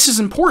reason this is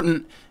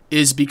important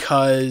is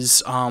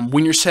because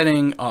when you're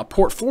setting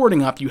port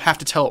forwarding up, you have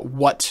to tell it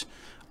what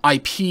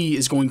IP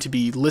is going to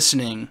be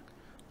listening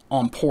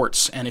on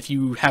ports. And if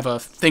you have a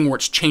thing where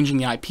it's changing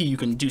the IP, you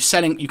can do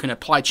you can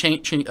apply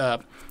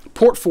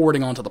port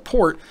forwarding onto the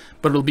port,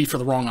 but it'll be for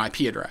the wrong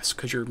IP address,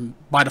 because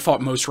by default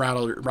most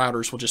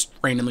routers will just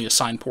randomly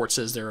assign ports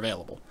as they're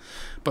available.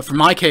 But for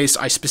my case,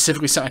 I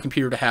specifically set my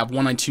computer to have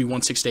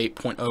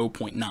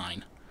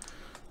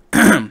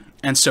 192.168.0.9.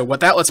 And so what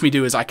that lets me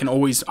do is I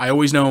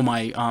always know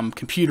my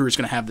computer is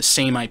going to have the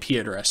same IP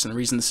address. And the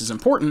reason this is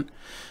important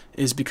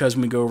is because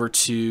when we go over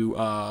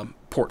to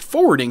port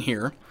forwarding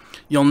here,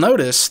 you'll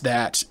notice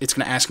that it's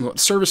going to ask me what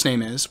the service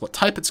name is, what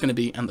type it's going to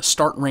be, and the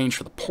start range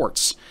for the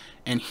ports.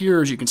 And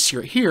here, as you can see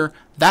right here,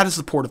 that is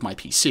the port of my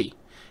PC.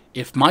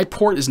 If my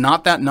port is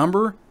not that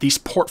number, these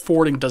port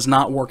forwarding does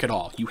not work at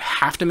all. You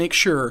have to make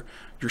sure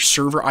your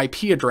server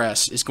IP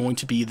address is going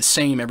to be the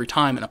same every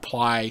time and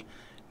apply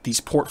these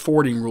port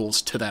forwarding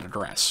rules to that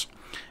address.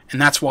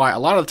 And that's why a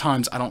lot of the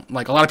times I don't,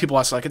 like, a lot of people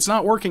ask, like, it's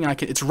not working,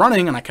 it's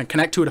running and I can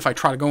connect to it if I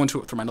try to go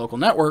into it through my local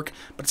network,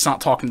 but it's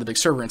not talking to the big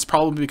server. And it's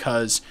probably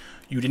because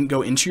you didn't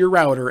go into your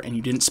router and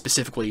you didn't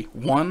specifically,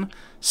 one,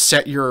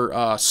 set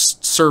your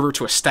server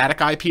to a static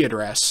IP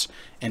address,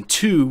 and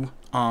two,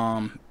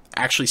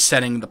 actually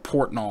setting the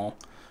port and all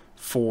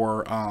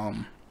for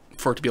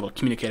it to be able to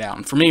communicate out.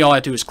 And for me, all I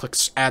do is click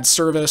add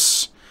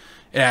service.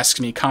 It asks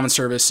me common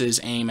services,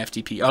 AIM,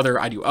 FTP, other.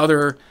 I do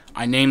other.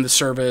 I name the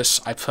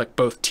service. I click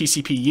both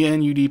TCP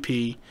and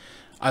UDP.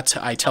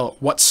 I tell it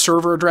what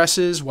server address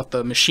is, what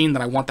the machine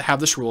that I want to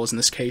have this rule is, in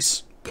this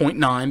case,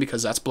 0.9,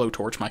 because that's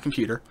Blowtorch, my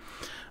computer.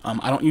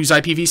 I don't use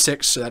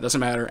IPv6, so that doesn't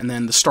matter. And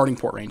then the starting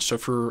port range. So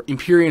for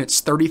Empyrion, it's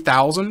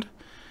 30,000,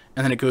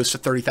 and then it goes to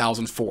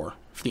 30,004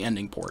 for the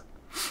ending port.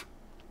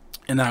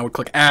 And then I would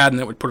click add,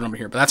 and it would put it over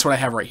here. But that's what I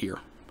have right here.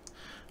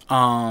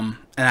 And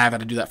I've had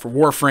to do that for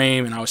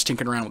Warframe, and I was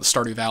tinkering around with the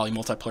Stardew Valley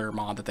multiplayer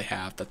mod that they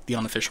have, the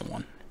unofficial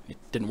one. It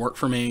didn't work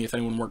for me. If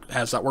anyone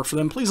has that work for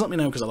them, please let me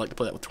know, because I like to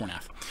play that with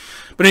Tornaf.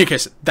 But in any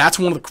case, that's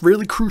one of the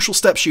really crucial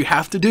steps you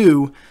have to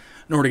do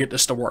in order to get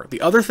this to work.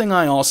 The other thing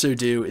I also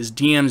do is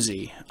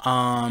DMZ.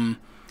 I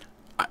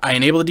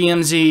enable the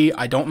DMZ.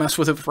 I don't mess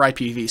with it for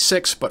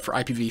IPv6, but for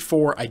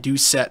IPv4, I do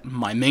set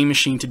my main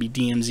machine to be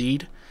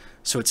DMZ'd.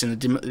 So it's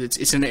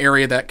in an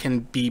area that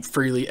can be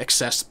freely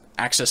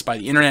accessed by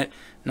the internet.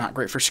 Not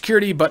great for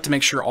security, but to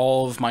make sure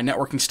all of my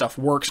networking stuff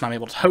works and I'm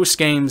able to host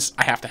games,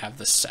 I have to have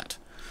this set.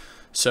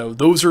 So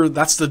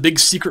that's the big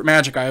secret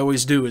magic I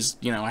always do is,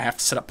 I have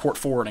to set up port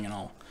forwarding and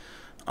all.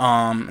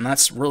 And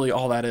that's really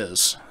all that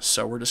is.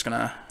 So we're just going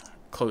to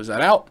close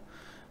that out.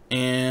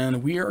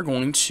 And we are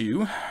going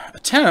to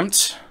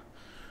attempt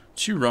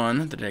to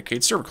run the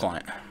dedicated server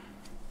client.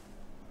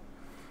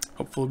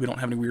 Hopefully we don't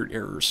have any weird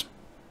errors.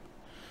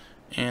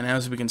 And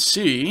as we can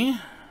see,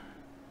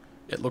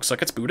 it looks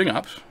like it's booting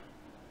up,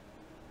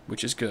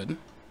 which is good,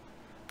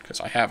 because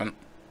I haven't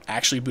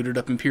actually booted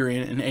up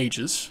Empyrion in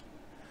ages.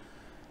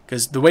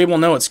 Because the way we'll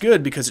know it's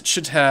good, because it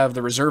should have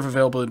the reserve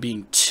availability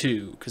being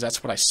 2, because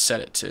that's what I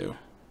set it to.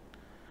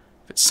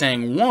 If it's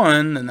saying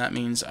 1, then that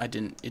means it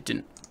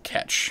didn't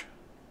catch.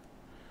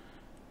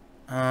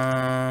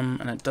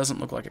 And it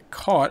doesn't look like it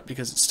caught,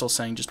 because it's still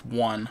saying just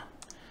 1.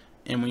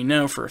 And we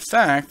know for a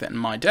fact that in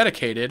my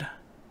dedicated,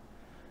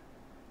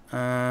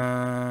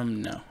 no.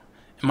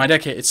 In my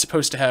dedicated, it's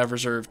supposed to have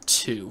reserve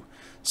 2.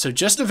 So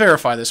just to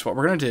verify this, what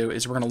we're going to do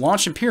is we're going to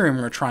launch Empyrion,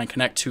 we're going to try and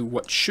connect to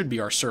what should be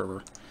our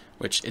server.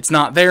 Which, it's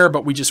not there,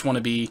 but we just want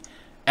to be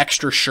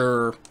extra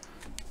sure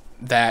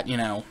that, you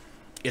know,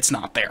 it's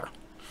not there.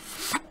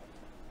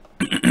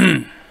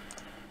 And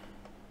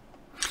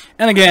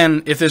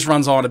again, if this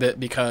runs on a bit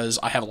because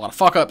I have a lot of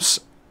fuck-ups,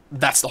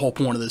 that's the whole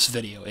point of this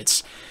video.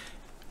 It's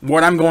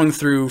what I'm going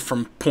through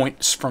from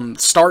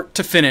start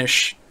to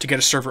finish to get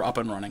a server up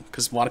and running.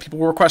 Because a lot of people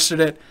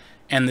requested it,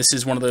 and this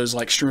is one of those,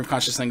 like, stream of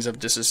conscious things of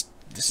this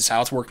is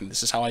how it's working,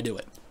 this is how I do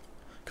it.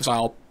 Because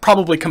I'll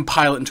probably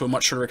compile it into a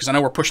much shorter, because I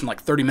know we're pushing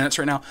like 30 minutes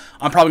right now.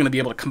 I'm probably going to be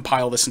able to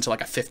compile this into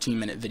like a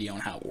 15-minute video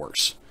on how it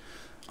works.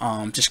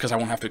 Just because I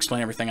won't have to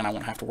explain everything and I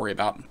won't have to worry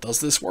about,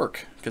 does this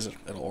work? Because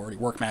it'll already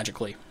work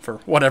magically for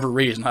whatever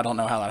reason. I don't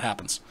know how that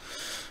happens.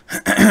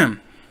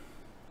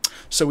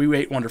 So we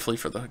wait wonderfully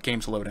for the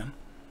game to load in.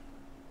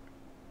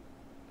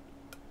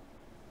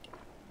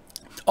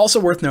 Also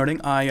worth noting,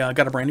 I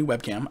got a brand new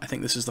webcam. I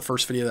think this is the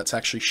first video that's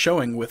actually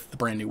showing with the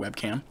brand new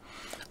webcam.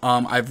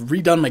 I've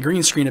redone my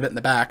green screen a bit in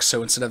the back,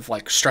 so instead of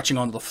like stretching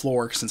onto the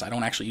floor, since I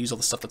don't actually use all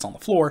the stuff that's on the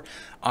floor,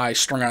 I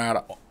strung it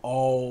out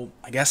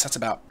I guess that's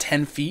about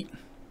 10 feet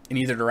in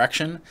either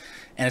direction,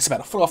 and it's about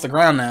a foot off the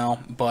ground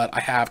now, but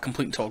I have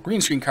complete and total green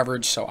screen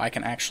coverage, so I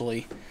can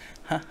actually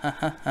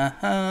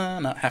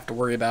not have to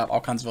worry about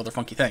all kinds of other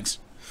funky things.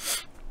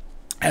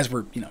 As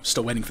we're, you know,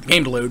 still waiting for the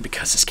game to load,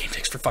 because this game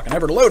takes for fucking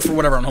ever to load for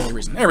whatever unholy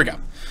reason. There we go.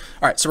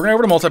 Alright, so we're going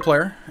to go over to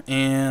multiplayer,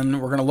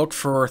 and we're going to look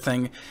for our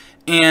thing.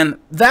 And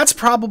that's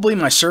probably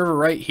my server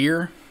right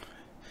here,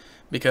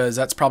 because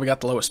that's probably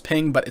got the lowest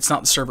ping, but it's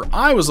not the server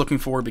I was looking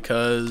for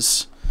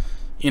because,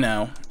 you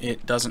know,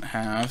 it doesn't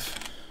have...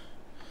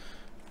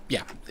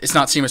 Yeah, it's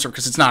not seeing my server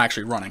because it's not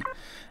actually running.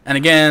 And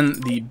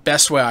again, the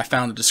best way I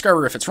found to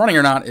discover if it's running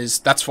or not is,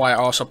 that's why I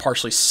also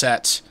partially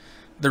set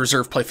the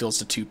reserve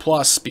playfields to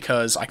 2+,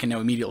 because I can know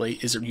immediately,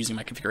 is it using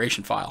my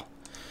configuration file.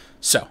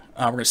 So,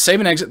 we're going to save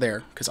and exit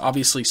there, because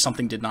obviously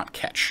something did not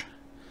catch.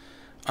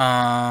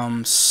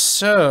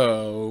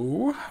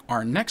 So,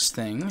 our next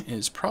thing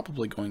is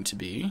probably going to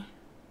be,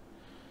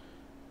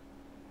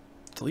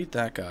 delete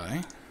that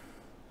guy.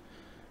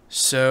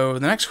 So,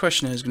 the next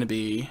question is going to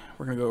be,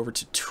 we're going to go over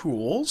to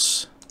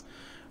Tools.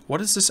 What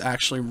is this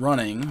actually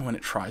running when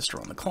it tries to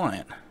run the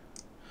client?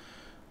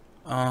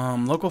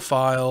 Local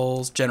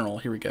files, general,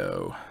 here we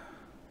go.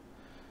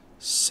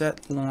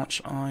 Set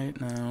launch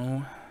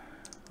no.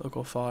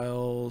 Local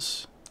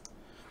files,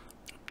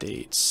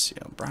 updates,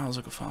 yeah, browse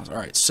local files.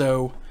 Alright,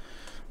 so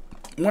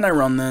when I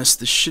run this,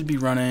 this should be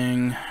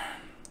running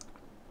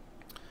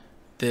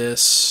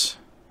this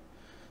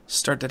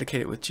start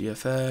dedicated with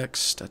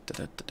GFX.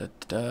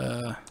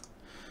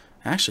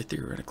 Actually,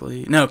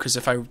 theoretically, no, because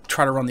if I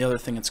try to run the other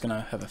thing, it's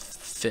gonna have a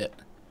fit.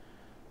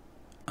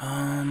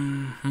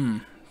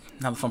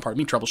 Now the fun part of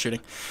me troubleshooting.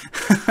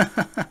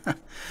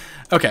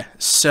 Okay,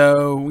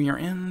 so we are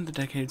in the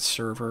dedicated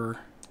server.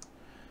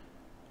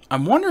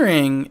 I'm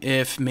wondering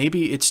if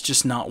maybe it's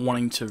just not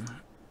wanting to...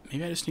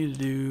 Maybe I just need to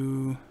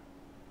do...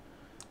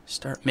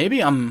 Start...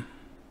 Maybe I'm...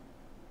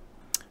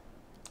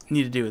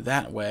 Need to do it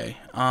that way.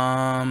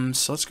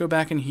 So let's go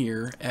back in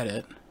here,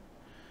 edit.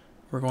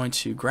 We're going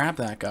to grab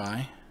that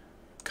guy,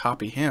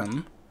 copy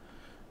him,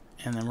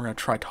 and then we're going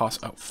to try toss...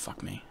 Oh,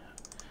 fuck me.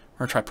 We're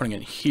going to try putting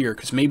it here,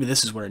 because maybe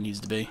this is where it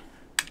needs to be.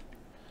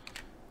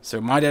 So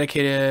my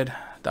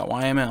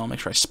dedicated.yml, make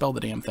sure I spell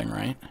the damn thing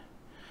right.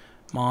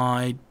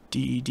 My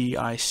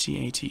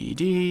dedicated,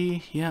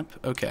 yep,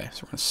 okay.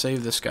 So we're going to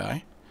save this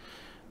guy,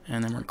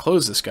 and then we're going to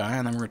close this guy,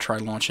 and then we're going to try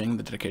launching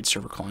the dedicated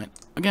server client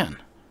again.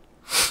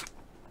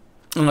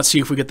 And let's see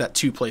if we get that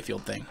 2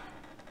 playfield thing.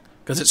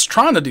 Because it's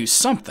trying to do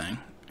something.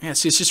 Yeah,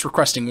 see, it's just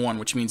requesting 1,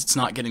 which means it's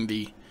not getting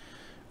the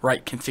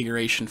right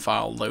configuration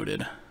file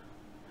loaded.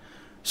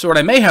 So what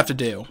I may have to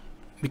do,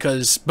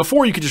 because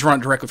before you could just run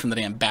it directly from the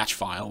damn batch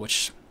file,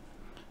 which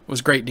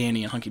was great,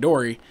 dandy, and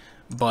hunky-dory,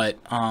 but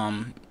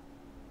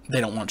they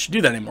don't want you to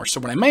do that anymore.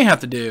 So what I may have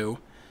to do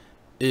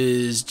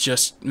is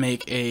just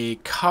make a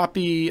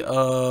copy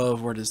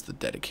of... Where is the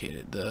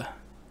dedicated?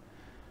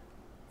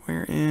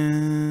 Where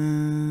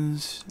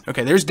is...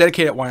 Okay, there's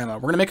dedicated YML. We're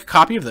going to make a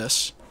copy of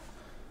this.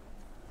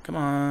 Come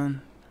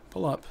on.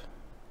 Pull up.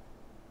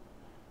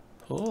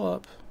 Pull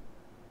up.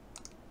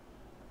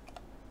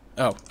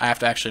 Oh, I have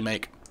to actually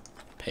make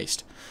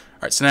paste.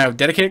 Alright, so now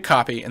dedicated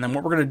copy, and then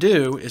what we're going to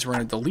do is we're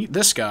going to delete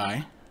this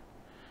guy,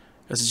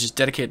 because it's just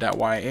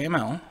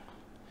dedicated.yml.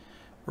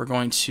 we're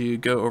going to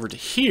go over to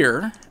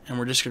here, and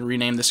we're just going to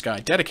rename this guy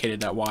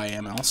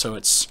dedicated.yml. So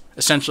it's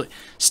essentially,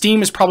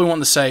 Steam is probably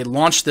wanting to say,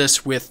 launch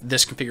this with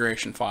this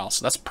configuration file.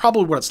 So that's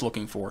probably what it's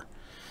looking for,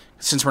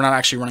 since we're not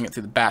actually running it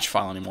through the batch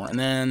file anymore. And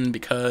then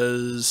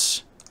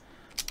because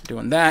we're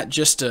doing that,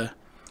 just to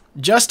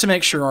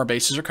make sure our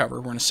bases are covered,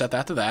 we're going to set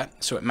that to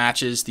that, so it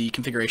matches the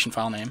configuration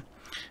file name.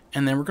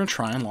 And then we're going to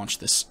try and launch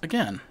this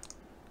again.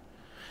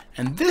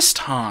 And this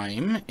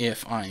time,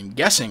 if I'm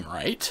guessing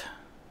right,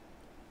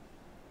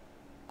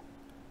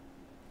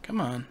 come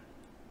on.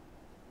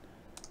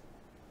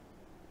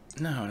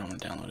 No, I don't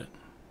want to download it.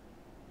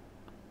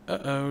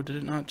 Uh-oh, did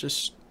it not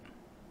just...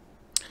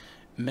 It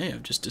may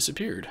have just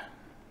disappeared.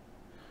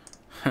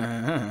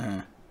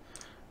 Let's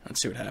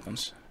see what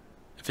happens.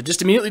 If it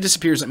just immediately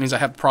disappears, that means I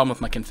have a problem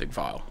with my config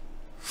file,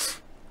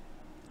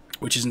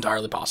 which is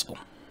entirely possible.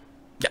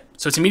 Yeah,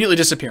 so it's immediately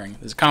disappearing.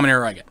 There's a common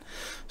error I get.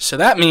 So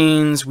that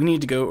means we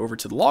need to go over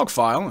to the log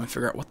file and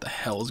figure out what the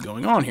hell is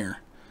going on here.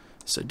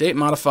 So date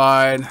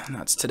modified,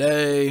 that's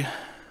today.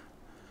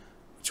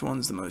 Which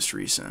one's the most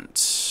recent?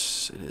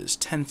 It is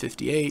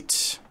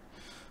 1058.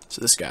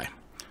 So this guy.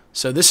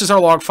 So this is our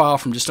log file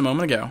from just a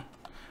moment ago.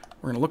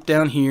 We're going to look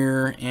down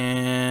here,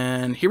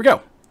 and here we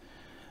go.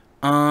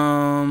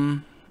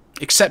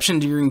 Exception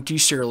during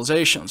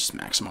deserialization. Let's just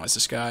maximize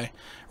this guy.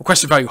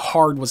 Requested value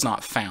hard was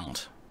not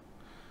found.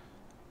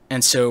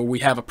 And so we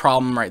have a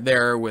problem right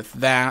there with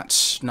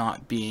that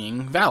not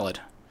being valid,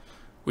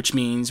 which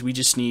means we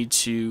just need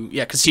to,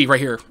 yeah, because see right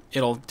here,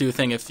 it'll do a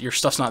thing if your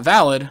stuff's not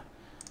valid,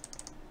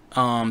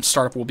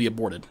 startup will be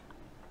aborted.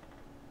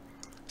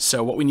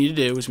 So what we need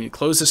to do is we need to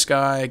close this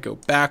guy, go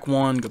back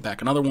one, go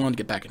back another one,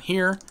 get back in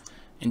here,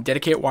 and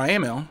dedicate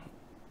YML.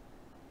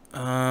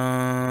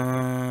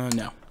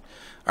 No.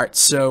 Alright,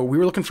 so we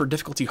were looking for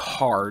difficulty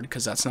hard,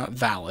 because that's not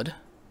valid.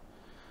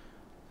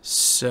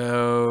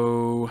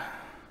 So...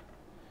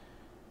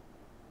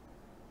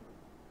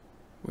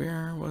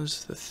 where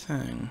was the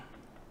thing?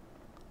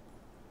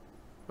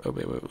 Oh,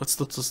 wait. Let's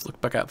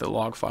look back at the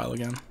log file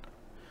again.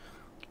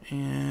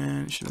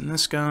 And it should have been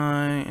this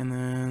guy, and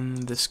then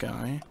this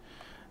guy.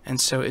 And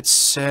so it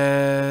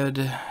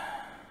said...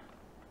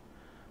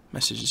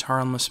 message is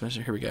harmless.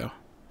 Message. Here we go.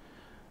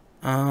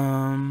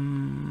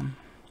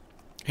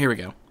 Here we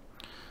go.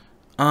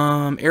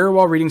 Error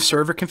while reading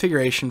server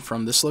configuration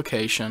from this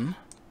location.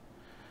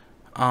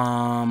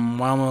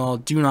 While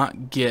do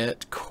not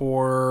get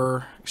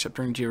core except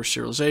during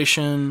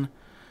deserialization.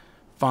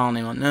 File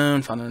name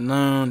unknown. File name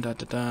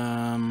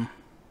unknown.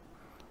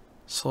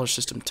 Solar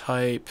system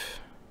type.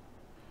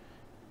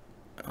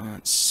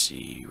 Let's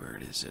see, where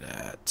is it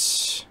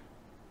at?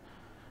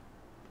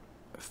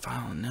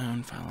 File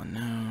unknown. File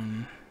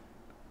unknown.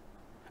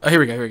 Oh, here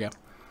we go.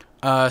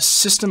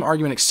 System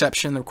argument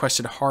exception. The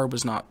requested hard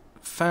was not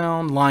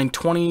found. Line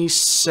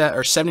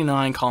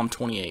 79, column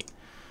 28.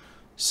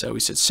 So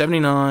we said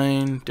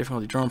 79,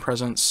 difficulty drone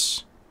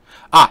presence.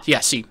 Ah,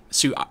 yeah, see.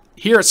 So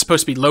here it's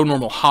supposed to be low,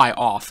 normal, high,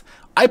 off.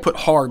 I put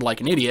hard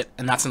like an idiot,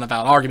 and that's an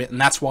invalid argument, and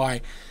that's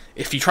why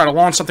if you try to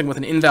launch something with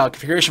an invalid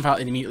configuration file,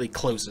 it immediately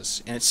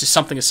closes. And it's just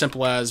something as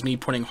simple as me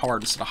putting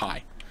hard instead of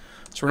high.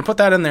 So we're going to put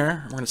that in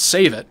there, we're going to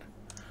save it,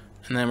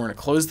 and then we're going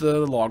to close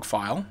the log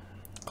file,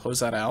 close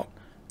that out,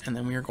 and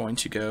then we are going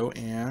to go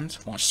and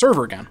launch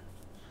server again.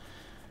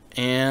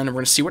 And we're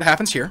going to see what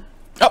happens here.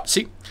 Oh,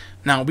 see?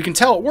 Now, we can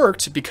tell it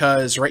worked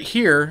because right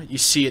here, you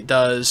see it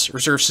does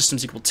reserve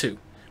systems equal 2,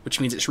 which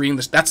means it's reading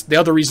this. That's the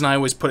other reason I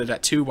always put it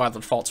at 2 while the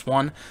default's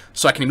 1,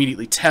 so I can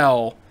immediately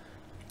tell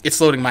it's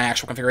loading my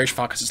actual configuration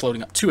file because it's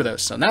loading up 2 of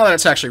those. So now that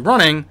it's actually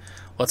running,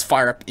 let's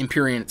fire up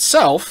Empyrion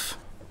itself.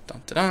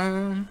 Dun, dun,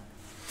 dun.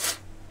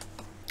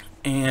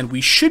 And we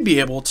should be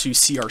able to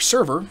see our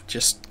server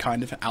just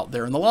kind of out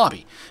there in the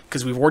lobby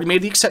because we've already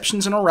made the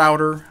exceptions in our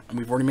router and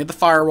we've already made the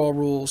firewall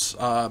rules.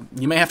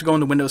 You may have to go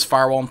into Windows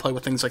Firewall and play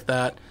with things like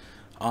that.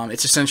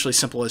 It's essentially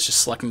simple as just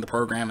selecting the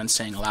program and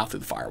saying allow through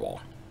the firewall.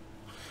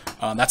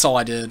 That's all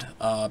I did.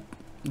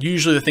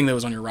 Usually the thing that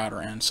was on your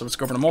router end. So let's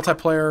go over to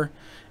multiplayer.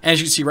 And as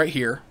you can see right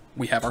here,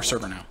 we have our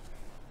server now.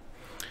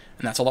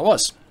 And that's all that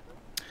was.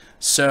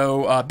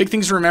 So big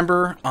things to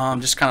remember.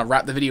 Just kind of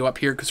wrap the video up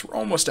here because we're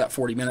almost at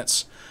 40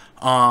 minutes.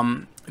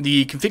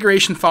 The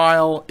configuration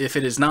file, if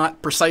it is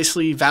not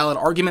precisely valid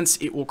arguments,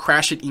 it will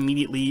crash it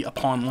immediately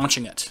upon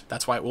launching it.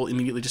 That's why it will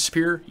immediately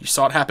disappear. You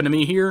saw it happen to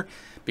me here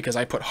because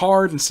I put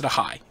hard instead of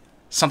high.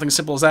 Something as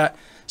simple as that.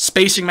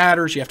 Spacing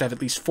matters. You have to have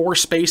at least 4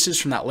 spaces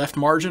from that left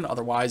margin,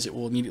 otherwise it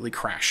will immediately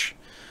crash.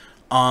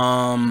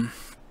 I've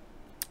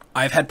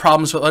had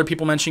problems with other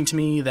people mentioning to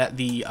me that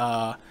the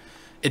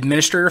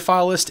administrator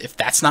file list, if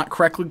that's not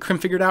correctly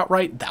configured out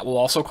right, that will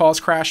also cause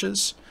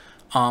crashes.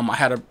 I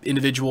had an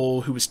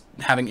individual who was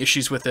having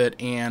issues with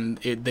it, and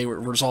they were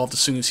resolved as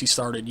soon as he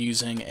started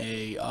using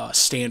a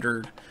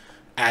standard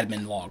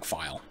admin log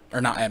file. Or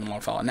not admin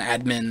log file, an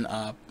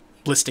admin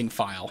listing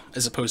file,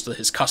 as opposed to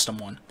his custom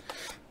one.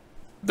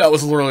 That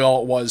was literally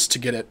all it was to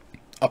get it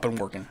up and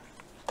working.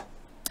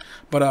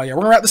 But yeah,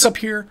 we're going to wrap this up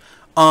here.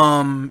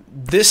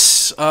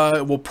 This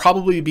will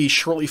probably be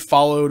shortly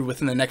followed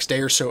within the next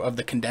day or so of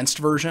the condensed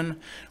version,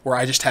 where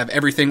I just have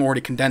everything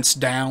already condensed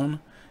down,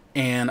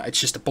 and it's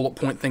just a bullet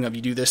point thing of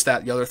you do this,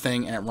 that, the other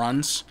thing, and it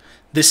runs.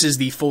 This is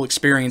the full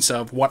experience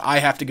of what I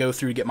have to go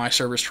through to get my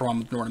servers to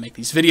run in order to make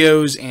these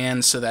videos,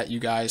 and so that you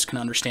guys can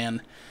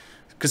understand.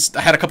 Because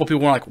I had a couple people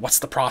who were like, what's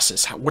the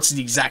process? What's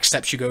the exact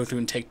steps you go through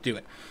and take to do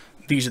it?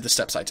 These are the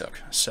steps I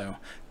took. So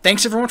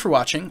thanks everyone for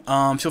watching.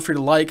 Feel free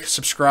to like,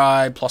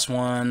 subscribe,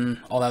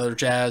 +1, all that other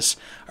jazz.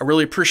 I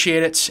really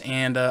appreciate it,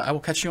 and I will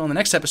catch you on the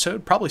next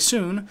episode, probably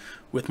soon,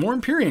 with more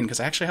Empyrion, because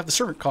I actually have the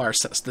server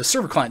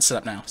client set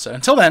up now. So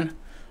until then,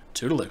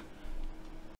 toodaloo.